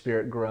 that the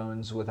Spirit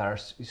groans with our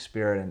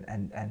spirit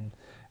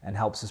and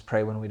helps us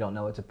pray when we don't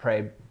know what to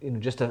pray. You know,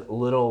 just a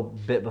little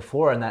bit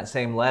before in that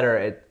same letter,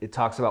 it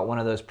talks about one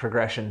of those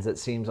progressions that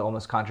seems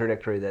almost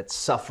contradictory, that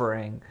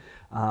suffering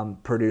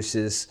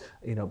produces,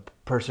 you know,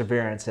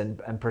 perseverance,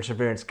 and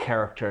perseverance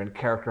character, and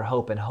character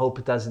hope, and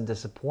hope doesn't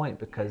disappoint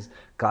because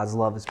God's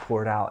love is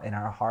poured out in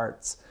our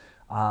hearts.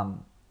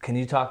 Can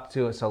you talk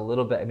to us a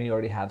little bit, I mean, you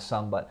already have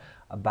some, but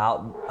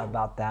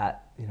about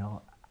that, you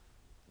know,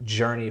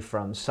 journey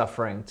from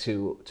suffering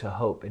to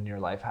hope in your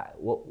life?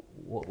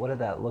 What did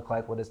that look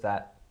like? What has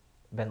that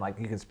been like?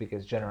 You can speak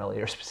as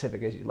generally or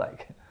specific as you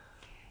like.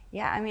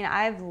 Yeah, I mean,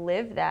 I've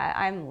lived that.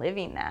 I'm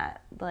living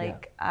that.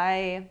 Like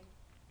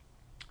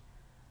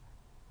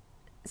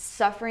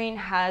suffering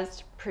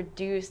has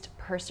produced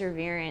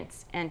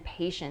perseverance and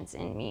patience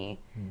in me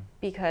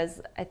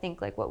because I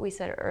think like what we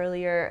said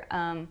earlier,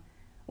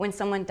 when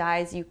someone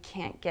dies, you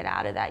can't get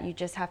out of that. You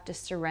just have to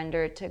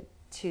surrender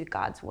to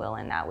God's will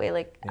in that way.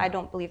 Like, I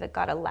don't believe that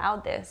God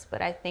allowed this,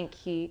 but I think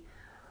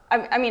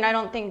I mean, I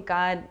don't think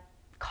God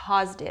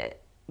caused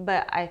it,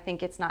 but I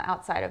think it's not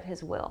outside of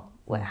his will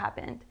what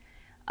happened.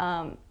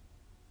 And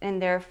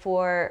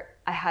therefore,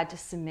 I had to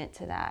submit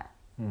to that.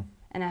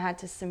 And I had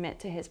to submit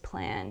to his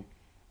plan.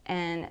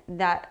 And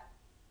that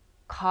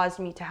caused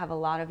me to have a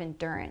lot of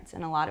endurance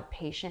and a lot of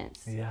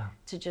patience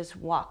to just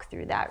walk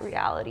through that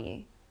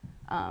reality.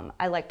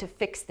 I like to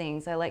fix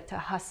things. I like to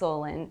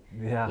hustle and,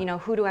 you know,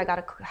 who do I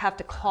have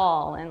to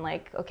call? And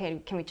like,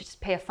 okay, can we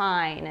just pay a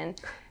fine? And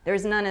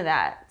there's none of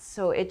that.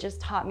 So it just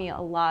taught me a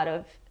lot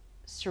of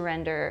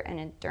surrender and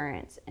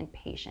endurance and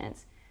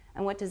patience.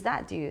 And what does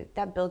that do?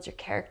 That builds your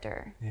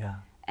character. Yeah.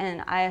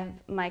 And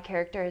my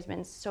character has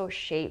been so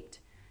shaped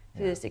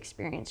through this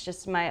experience,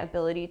 just my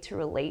ability to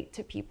relate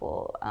to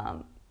people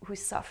who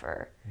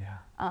suffer.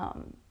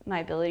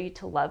 My ability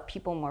to love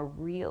people more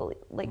real,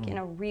 like in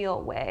a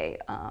real way,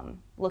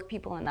 look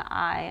people in the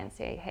eye and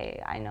say,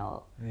 hey, I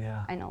know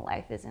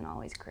life isn't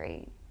always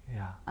great.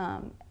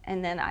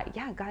 And then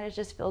God has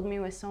just filled me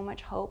with so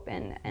much hope,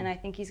 and I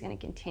think he's going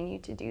to continue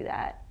to do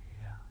that.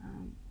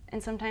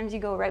 And sometimes you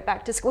go right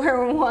back to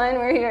square one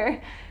where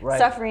you're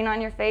suffering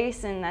on your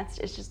face, and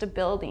it's just a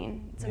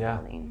building. It's a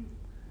building.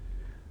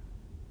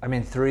 I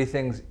mean, three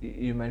things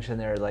you mentioned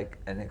there, like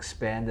an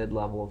expanded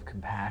level of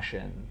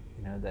compassion,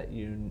 you know, that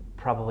you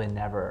probably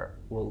never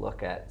will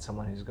look at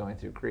someone who's going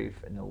through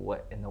grief in the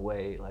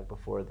way like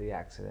before the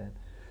accident.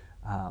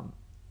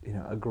 You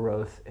know, a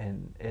growth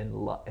in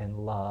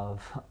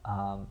love,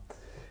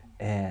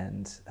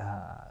 and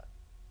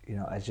you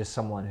know, as just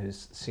someone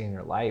who's seen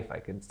your life, I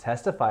can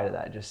testify to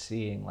that. Just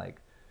seeing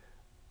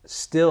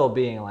still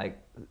being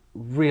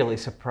really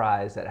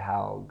surprised at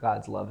how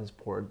God's love is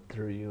poured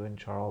through you and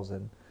Charles,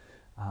 and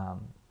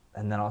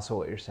then also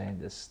what you're saying,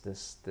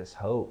 this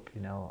hope,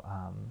 you know,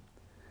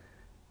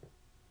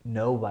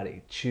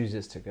 nobody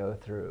chooses to go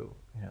through,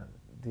 you know,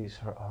 these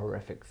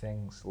horrific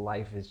things.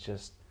 Life is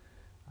just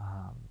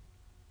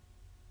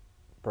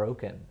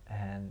broken,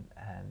 and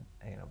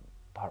you know,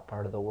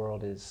 part of the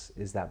world is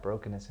that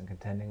brokenness and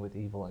contending with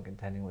evil and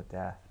contending with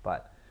death.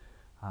 But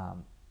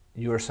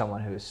you are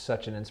someone who is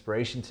such an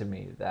inspiration to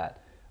me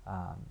that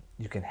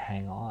you can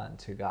hang on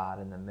to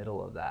God in the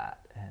middle of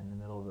that, and in the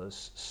middle of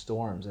those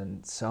storms.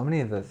 And so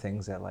many of the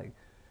things that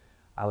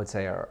I would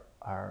say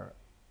are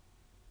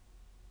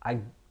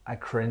I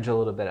cringe a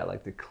little bit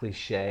at the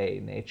cliche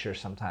nature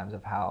sometimes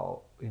of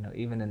how, you know,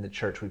 even in the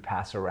church we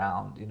pass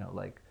around, you know,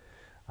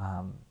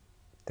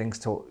 things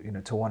to, you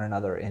know, to one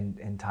another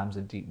in times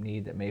of deep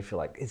need that may feel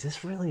like, is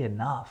this really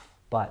enough?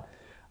 But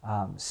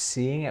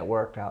seeing it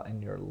worked out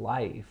in your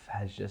life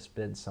has just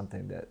been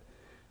something that,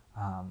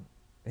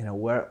 you know,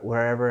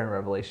 wherever in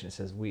Revelation it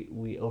says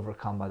we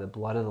overcome by the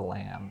blood of the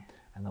Lamb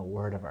and the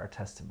word of our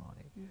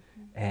testimony.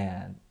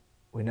 And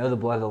we know the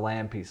blood of the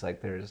Lamb piece,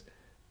 there's,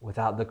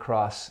 without the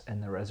cross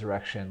and the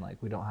resurrection,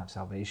 we don't have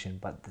salvation.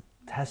 But the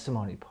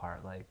testimony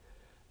part,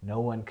 no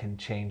one can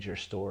change your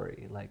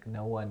story.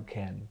 No one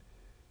can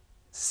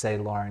say,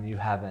 Lauren, you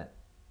haven't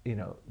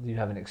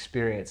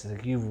experienced,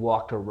 you've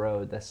walked a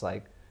road that's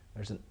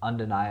there's an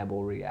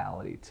undeniable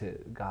reality to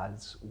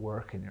God's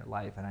work in your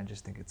life, and I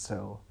just think it's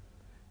so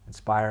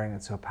inspiring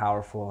and so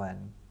powerful.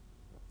 And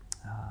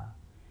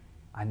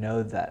I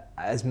know that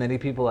as many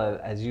people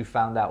as you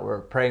found out were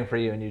praying for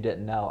you and you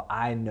didn't know,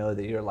 I know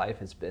that your life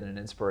has been an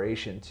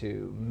inspiration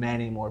to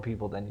many more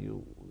people than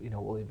you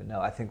will even know.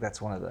 I think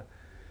that's one of the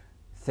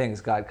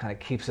things God kind of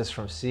keeps us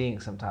from seeing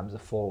sometimes, the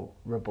full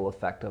ripple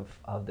effect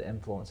of the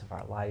influence of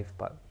our life.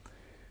 But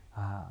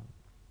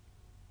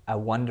I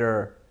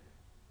wonder,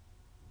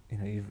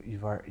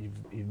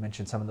 you've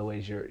mentioned some of the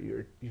ways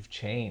you've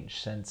changed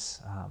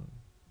since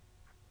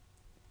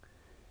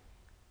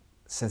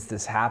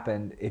this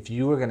happened. If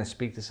you were going to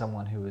speak to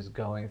someone who is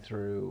going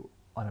through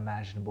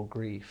unimaginable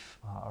grief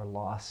or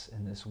loss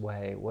in this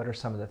way, what are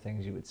some of the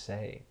things you would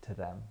say to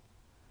them?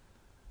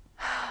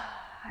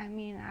 I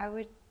mean,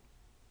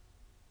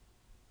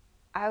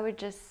 I would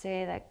just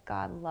say that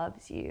God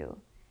loves you,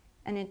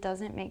 and it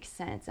doesn't make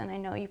sense. And I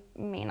know you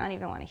may not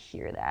even want to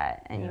hear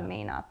that, and you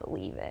may not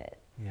believe it.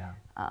 Yeah.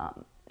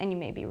 And you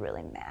may be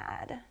really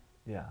mad.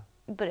 Yeah.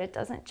 But it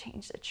doesn't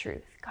change the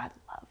truth. God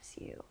loves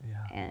you.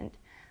 Yeah. And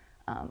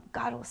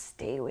God will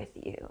stay with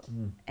you.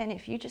 And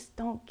if you just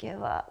don't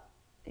give up,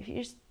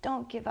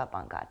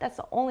 on God, that's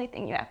the only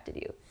thing you have to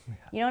do. Yeah.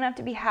 You don't have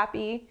to be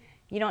happy.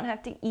 You don't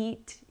have to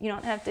eat. You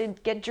don't have to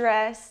get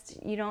dressed.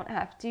 You don't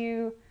have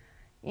to,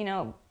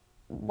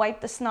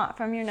 wipe the snot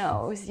from your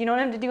nose. You don't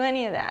have to do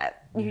any of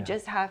that. You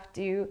just have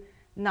to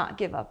not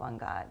give up on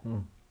God.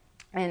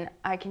 And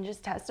I can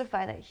just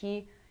testify that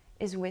He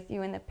is with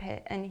you in the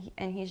pit, and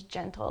He's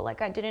gentle.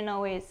 Like, I didn't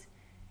always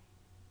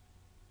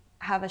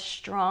have a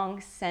strong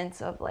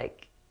sense of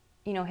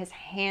His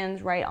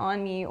hands right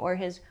on me or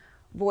His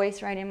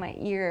voice right in my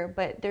ear,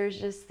 but there's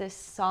just this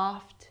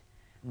soft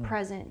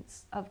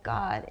presence of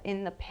God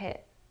in the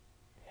pit.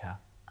 Yeah.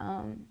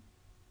 And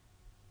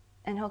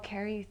He'll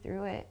carry you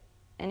through it.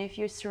 And if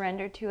you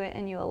surrender to it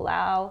and you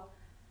allow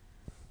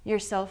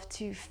yourself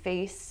to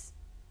face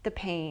the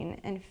pain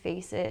and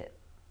face it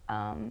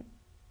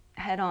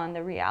head on,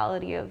 the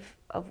reality of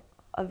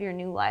your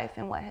new life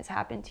and what has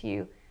happened to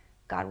you,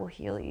 God will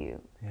heal you.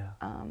 Yeah.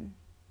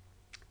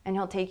 And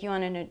He'll take you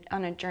on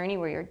a journey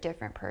where you're a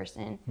different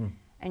person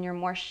and you're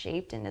more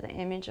shaped into the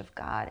image of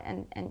God,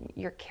 and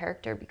your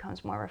character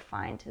becomes more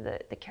refined to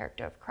the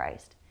character of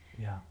Christ.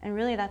 Yeah. And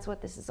really that's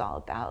what this is all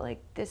about.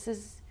 Like, this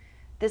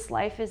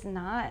life is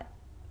not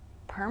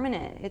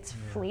permanent. It's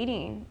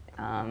fleeting.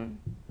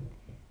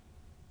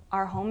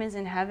 Our home is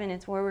in heaven.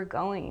 It's where we're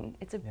going.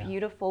 It's a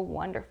beautiful,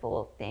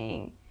 wonderful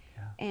thing.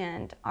 Yeah.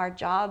 And our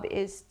job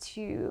is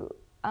to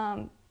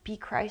be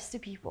Christ to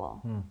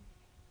people.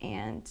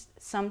 And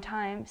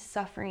sometimes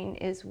suffering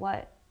is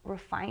what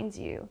refines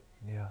you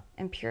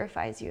and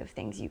purifies you of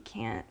things you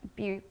can't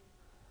be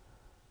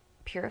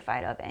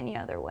purified of any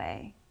other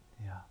way.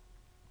 Yeah.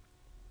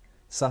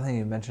 Something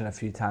you mentioned a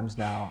few times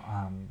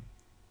now,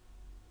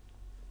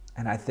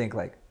 and I think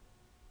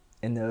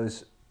in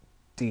those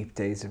deep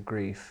days of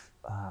grief,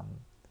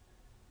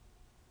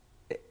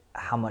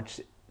 how much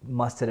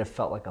must it have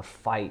felt like a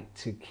fight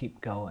to keep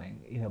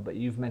going, but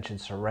you've mentioned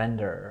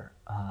surrender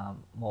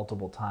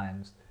multiple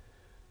times.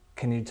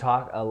 Can you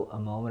talk a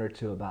moment or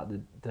two about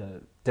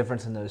the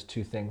difference in those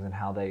two things and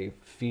how they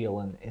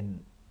feel in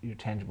your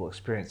tangible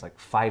experience, like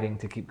fighting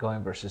to keep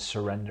going versus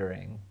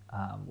surrendering?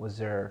 Was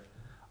there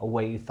a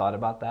way you thought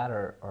about that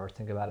or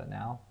think about it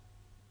now?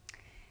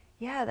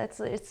 Yeah,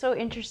 it's so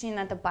interesting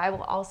that the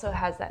Bible also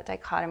has that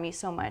dichotomy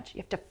so much. You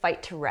have to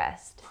fight to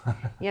rest.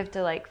 You have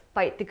to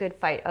fight the good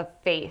fight of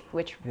faith,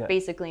 which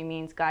basically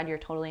means, God, you're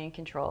totally in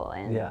control,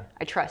 and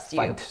I trust you.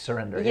 Fight to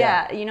surrender.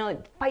 Yeah,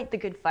 fight the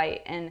good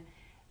fight, and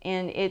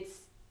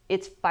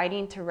it's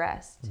fighting to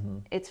rest.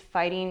 It's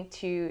fighting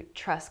to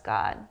trust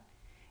God.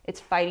 It's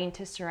fighting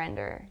to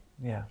surrender.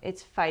 Yeah.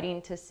 It's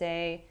fighting to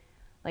say,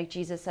 like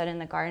Jesus said in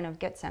the Garden of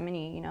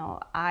Gethsemane,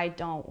 I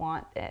don't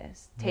want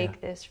this. Take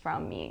this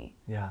from me.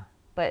 Yeah.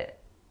 But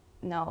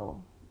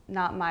no,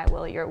 not my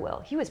will, your will.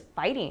 He was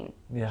fighting.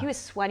 Yeah. He was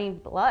sweating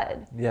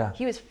blood. Yeah.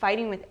 He was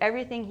fighting with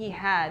everything he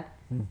had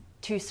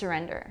to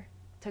surrender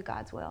to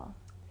God's will.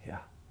 Yeah.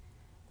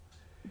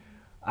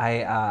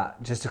 I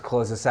just to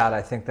close this out,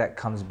 I think that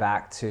comes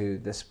back to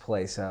this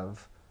place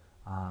of,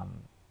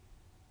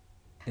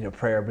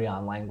 prayer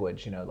beyond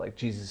language. Like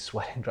Jesus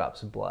sweating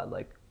drops of blood,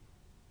 like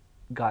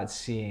God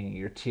seeing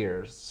your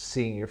tears,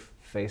 seeing your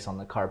face on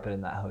the carpet in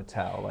that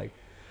hotel. Like,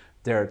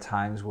 there are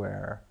times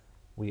where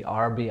we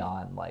are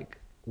beyond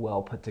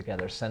well put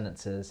together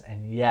sentences,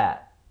 and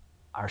yet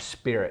our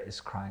spirit is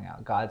crying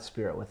out. God's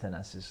spirit within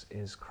us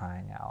is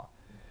crying out.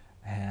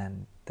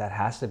 And that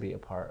has to be a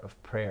part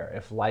of prayer.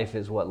 If life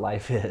is what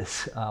life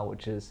is,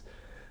 which is,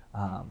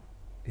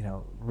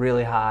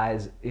 really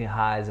highs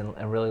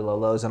and really low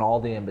lows and all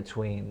the in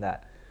between,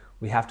 that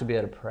we have to be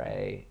able to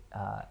pray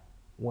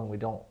when we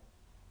don't,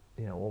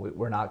 when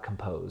we're not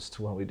composed,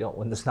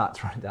 when the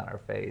snot's running down our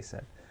face.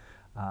 And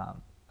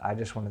I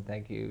just want to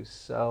thank you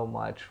so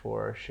much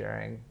for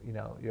sharing,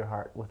 your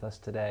heart with us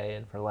today,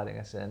 and for letting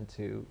us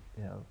into,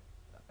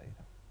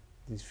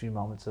 these few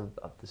moments of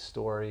the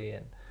story.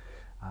 And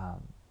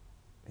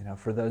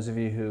For those of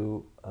you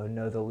who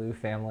know the Liu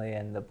family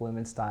and the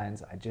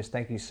Blumensteins, I just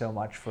thank you so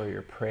much for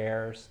your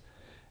prayers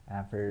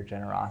and for your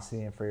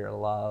generosity and for your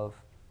love.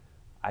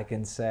 I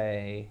can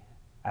say,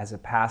 as a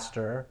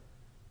pastor,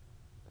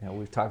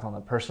 we've talked on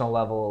the personal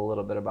level a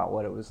little bit about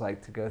what it was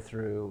like to go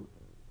through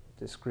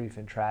this grief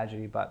and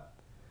tragedy, but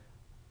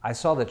I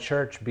saw the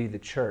church be the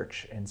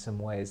church in some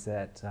ways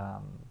that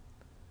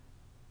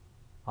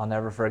I'll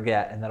never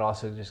forget, and that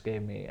also just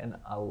gave me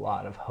a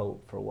lot of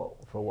hope for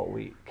what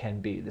we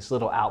can be. This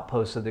little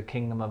outpost of the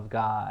kingdom of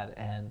God,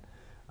 and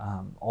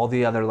all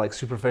the other like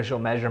superficial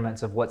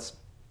measurements of what's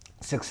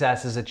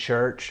success as a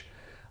church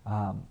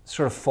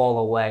sort of fall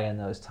away in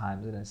those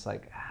times. And it's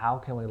like, how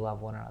can we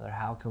love one another?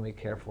 How can we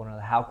care for one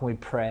another? How can we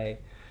pray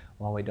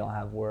when we don't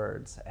have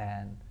words?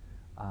 And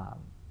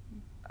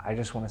I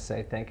just want to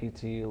say thank you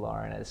to you,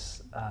 Lauren,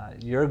 as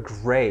your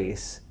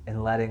grace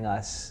in letting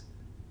us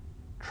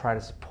try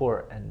to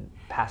support and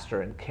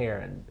pastor and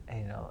care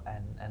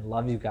and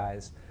love you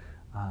guys.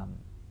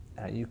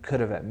 You could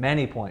have at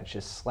many points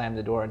just slammed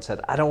the door and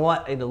said, I don't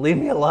want you to leave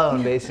me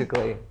alone,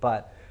 basically.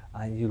 But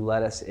you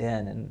let us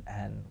in,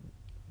 and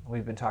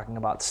we've been talking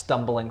about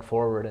stumbling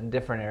forward in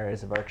different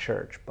areas of our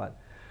church. But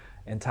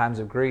in times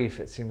of grief,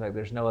 it seems like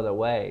there's no other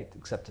way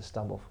except to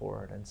stumble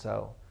forward. And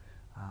so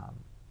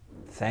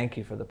thank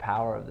you for the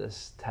power of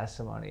this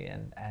testimony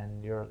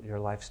and your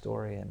life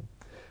story. And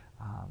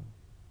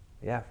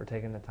for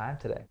taking the time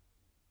today.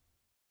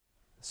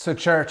 So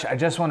church, I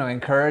just want to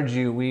encourage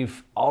you.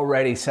 We've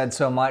already said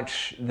so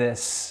much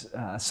this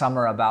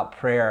summer about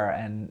prayer,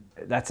 and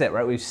that's it,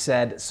 right? We've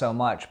said so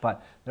much,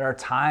 but there are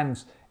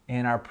times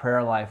in our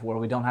prayer life where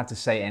we don't have to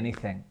say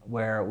anything,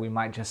 where we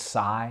might just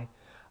sigh,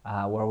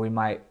 where we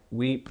might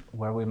weep,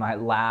 where we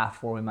might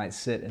laugh, where we might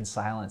sit in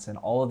silence, and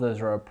all of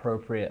those are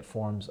appropriate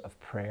forms of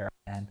prayer.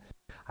 And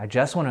I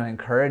just want to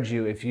encourage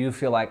you, if you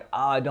feel like,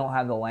 I don't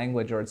have the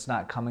language or it's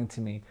not coming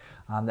to me,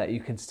 that you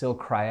can still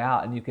cry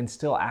out and you can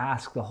still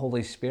ask the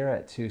Holy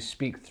Spirit to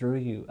speak through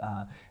you.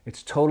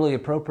 It's totally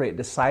appropriate.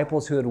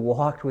 Disciples who had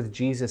walked with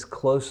Jesus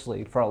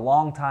closely for a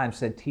long time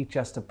said, teach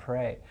us to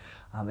pray.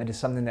 It is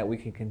something that we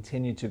can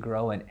continue to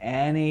grow in.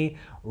 Any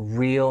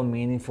real,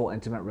 meaningful,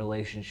 intimate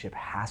relationship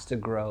has to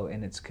grow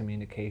in its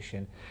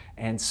communication.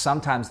 And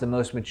sometimes the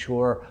most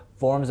mature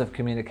forms of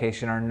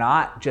communication are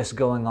not just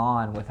going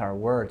on with our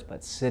words,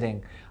 but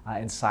sitting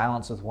in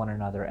silence with one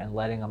another and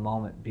letting a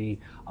moment be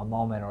a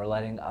moment, or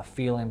letting a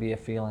feeling be a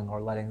feeling,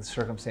 or letting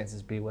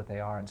circumstances be what they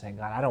are, and saying,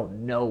 God, I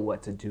don't know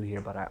what to do here,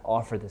 but I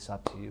offer this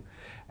up to you.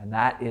 And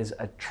that is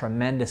a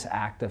tremendous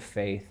act of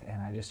faith,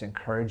 and I just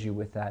encourage you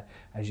with that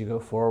as you go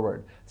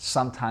forward.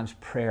 Sometimes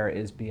prayer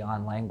is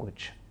beyond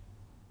language.